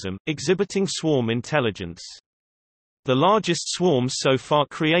superorganism, exhibiting swarm intelligence. The largest swarms so far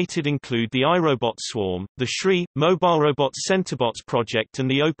created include the iRobot Swarm, the SHRI, Mobile Robot Centerbots project and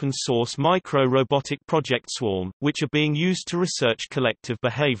the open-source Micro-Robotic Project Swarm, which are being used to research collective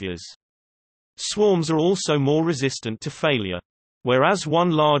behaviors. Swarms are also more resistant to failure. Whereas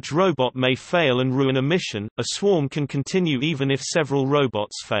one large robot may fail and ruin a mission, a swarm can continue even if several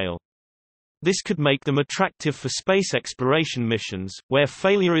robots fail. This could make them attractive for space exploration missions, where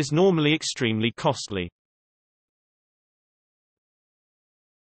failure is normally extremely costly.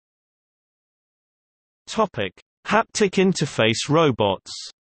 Topic: Haptic interface robots.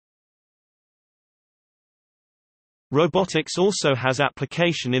 Robotics also has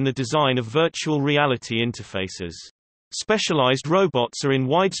application in the design of virtual reality interfaces. Specialized robots are in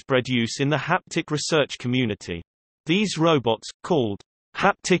widespread use in the haptic research community. These robots, called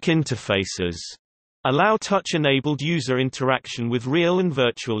haptic interfaces, allow touch-enabled user interaction with real and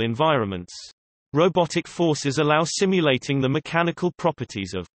virtual environments. Robotic forces allow simulating the mechanical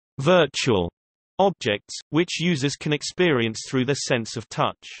properties of virtual objects, which users can experience through their sense of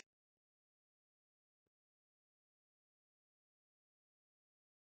touch.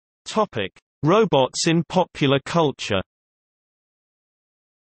 Topic: Robots in popular culture.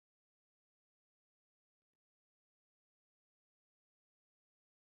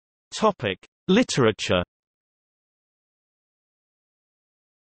 Topic: Literature.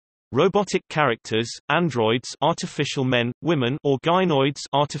 Robotic characters, androids, artificial men, women, or gynoids,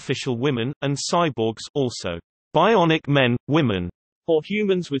 artificial women, and cyborgs, also bionic men, women, or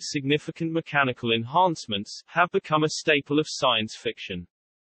humans with significant mechanical enhancements, have become a staple of science fiction.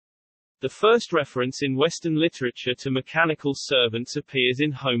 The first reference in Western literature to mechanical servants appears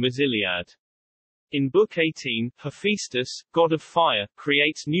in Homer's Iliad. In Book 18, Hephaestus, god of fire,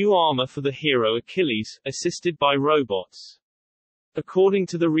 creates new armor for the hero Achilles, assisted by robots. According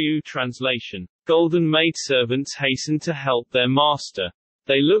to the Ryu translation, golden maidservants hastened to help their master.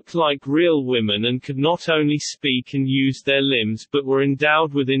 They looked like real women and could not only speak and use their limbs but were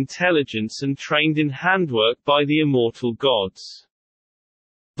endowed with intelligence and trained in handwork by the immortal gods.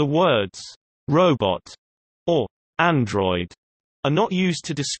 The words, robot, or android, are not used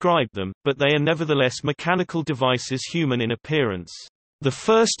to describe them, but they are nevertheless mechanical devices human in appearance. The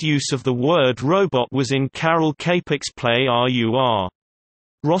first use of the word robot was in Karel Čapek's play R.U.R.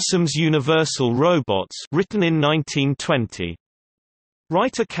 Rossum's Universal Robots, written in 1920.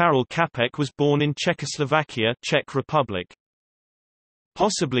 Writer Karel Čapek was born in Czechoslovakia, Czech Republic.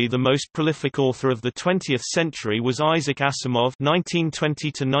 Possibly the most prolific author of the 20th century was Isaac Asimov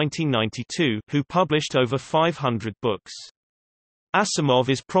 (1920–1992), who published over 500 books. Asimov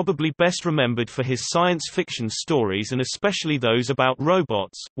is probably best remembered for his science fiction stories and especially those about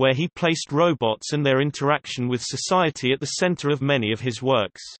robots, where he placed robots and their interaction with society at the center of many of his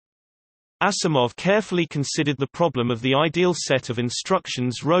works. Asimov carefully considered the problem of the ideal set of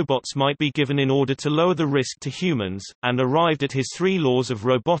instructions robots might be given in order to lower the risk to humans, and arrived at his three laws of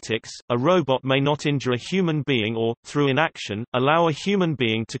robotics. A robot may not injure a human being or, through inaction, allow a human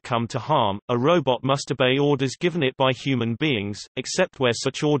being to come to harm. A robot must obey orders given it by human beings, except where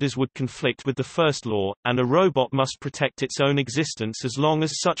such orders would conflict with the first law, and a robot must protect its own existence as long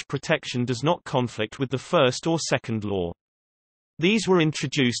as such protection does not conflict with the first or second law. These were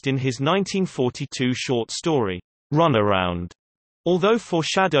introduced in his 1942 short story, Runaround, although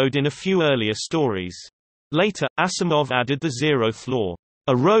foreshadowed in a few earlier stories. Later, Asimov added the zeroth law.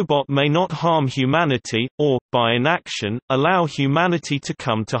 A robot may not harm humanity, or, by inaction, allow humanity to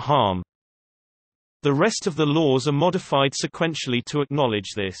come to harm. The rest of the laws are modified sequentially to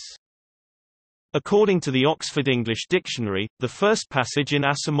acknowledge this. According to the Oxford English Dictionary, the first passage in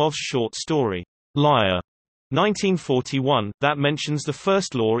Asimov's short story, Liar, 1941, that mentions the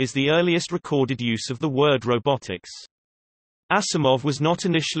first law is the earliest recorded use of the word robotics. Asimov was not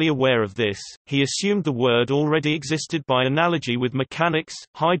initially aware of this, he assumed the word already existed by analogy with mechanics,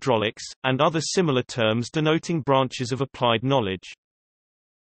 hydraulics, and other similar terms denoting branches of applied knowledge.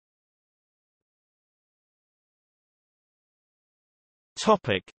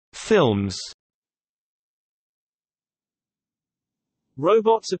 Topic: Films.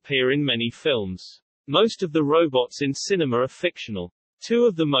 Robots appear in many films. Most of the robots in cinema are fictional. Two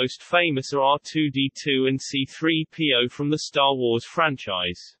of the most famous are R2-D2 and C-3PO from the Star Wars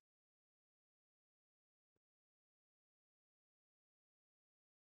franchise.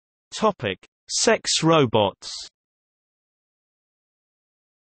 Topic: Sex robots.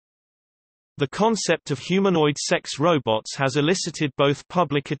 The concept of humanoid sex robots has elicited both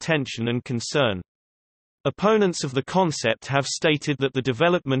public attention and concern. Opponents of the concept have stated that the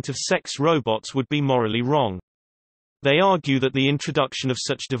development of sex robots would be morally wrong. They argue that the introduction of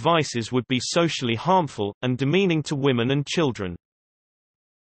such devices would be socially harmful, and demeaning to women and children.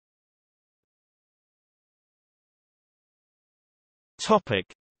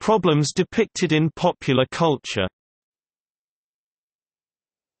 Topic: Problems depicted in popular culture.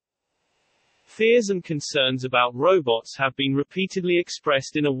 Fears and concerns about robots have been repeatedly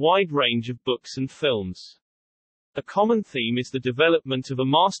expressed in a wide range of books and films. A common theme is the development of a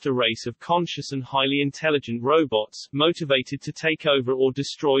master race of conscious and highly intelligent robots, motivated to take over or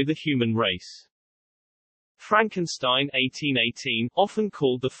destroy the human race. Frankenstein 1818, often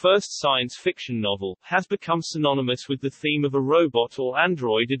called the first science fiction novel, has become synonymous with the theme of a robot or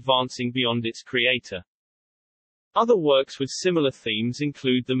android advancing beyond its creator. Other works with similar themes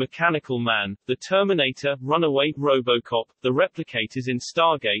include The Mechanical Man, The Terminator, Runaway, RoboCop, The Replicators in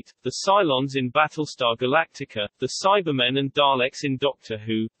Stargate, The Cylons in Battlestar Galactica, The Cybermen and Daleks in Doctor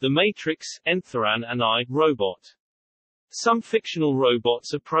Who, The Matrix, Entheran and I, Robot. Some fictional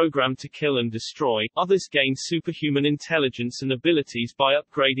robots are programmed to kill and destroy, others gain superhuman intelligence and abilities by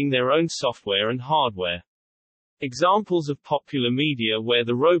upgrading their own software and hardware. Examples of popular media where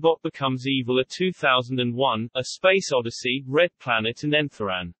the robot becomes evil are 2001, A Space Odyssey, Red Planet and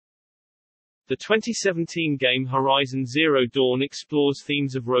Entheran. The 2017 game Horizon Zero Dawn explores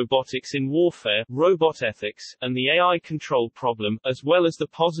themes of robotics in warfare, robot ethics, and the AI control problem, as well as the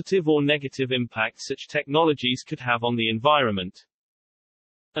positive or negative impact such technologies could have on the environment.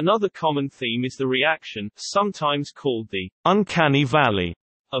 Another common theme is the reaction, sometimes called the uncanny valley,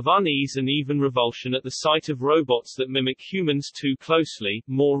 of unease and even revulsion at the sight of robots that mimic humans too closely.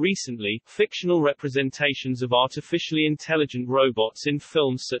 More recently, fictional representations of artificially intelligent robots in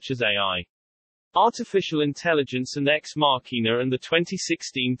films such as AI. Artificial Intelligence and Ex Machina and the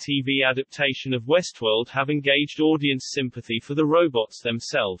 2016 TV adaptation of Westworld have engaged audience sympathy for the robots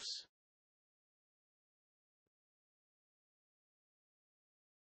themselves.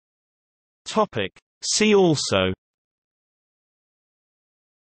 Topic: See also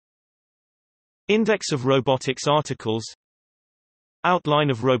Index of robotics articles, Outline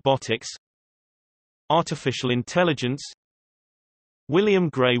of robotics, Artificial intelligence, William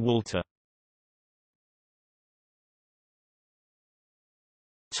Gray Walter.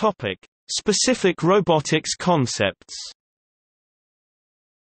 Topic: Specific robotics concepts.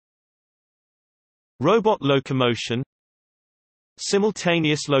 Robot locomotion,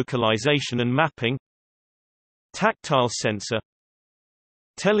 simultaneous localization and mapping, tactile sensor,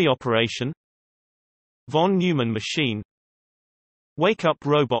 teleoperation, von Neumann machine, wake-up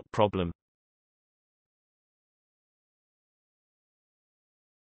robot problem.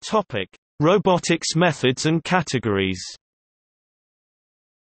 Topic: Robotics methods and categories.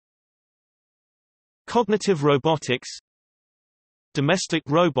 Cognitive robotics, domestic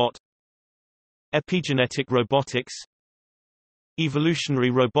robot, epigenetic robotics, evolutionary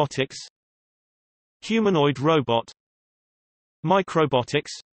robotics, Humanoid robot,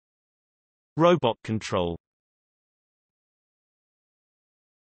 microbotics, robot control.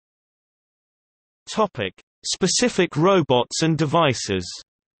 Topic: Specific robots and devices.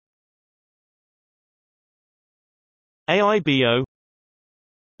 AIBO,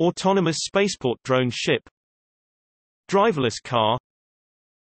 autonomous spaceport drone ship, driverless car,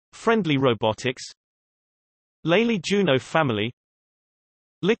 friendly robotics, Lely Juno family,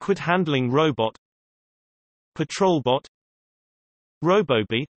 liquid handling robot, patrolbot,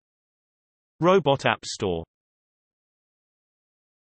 Robobi, robot app store.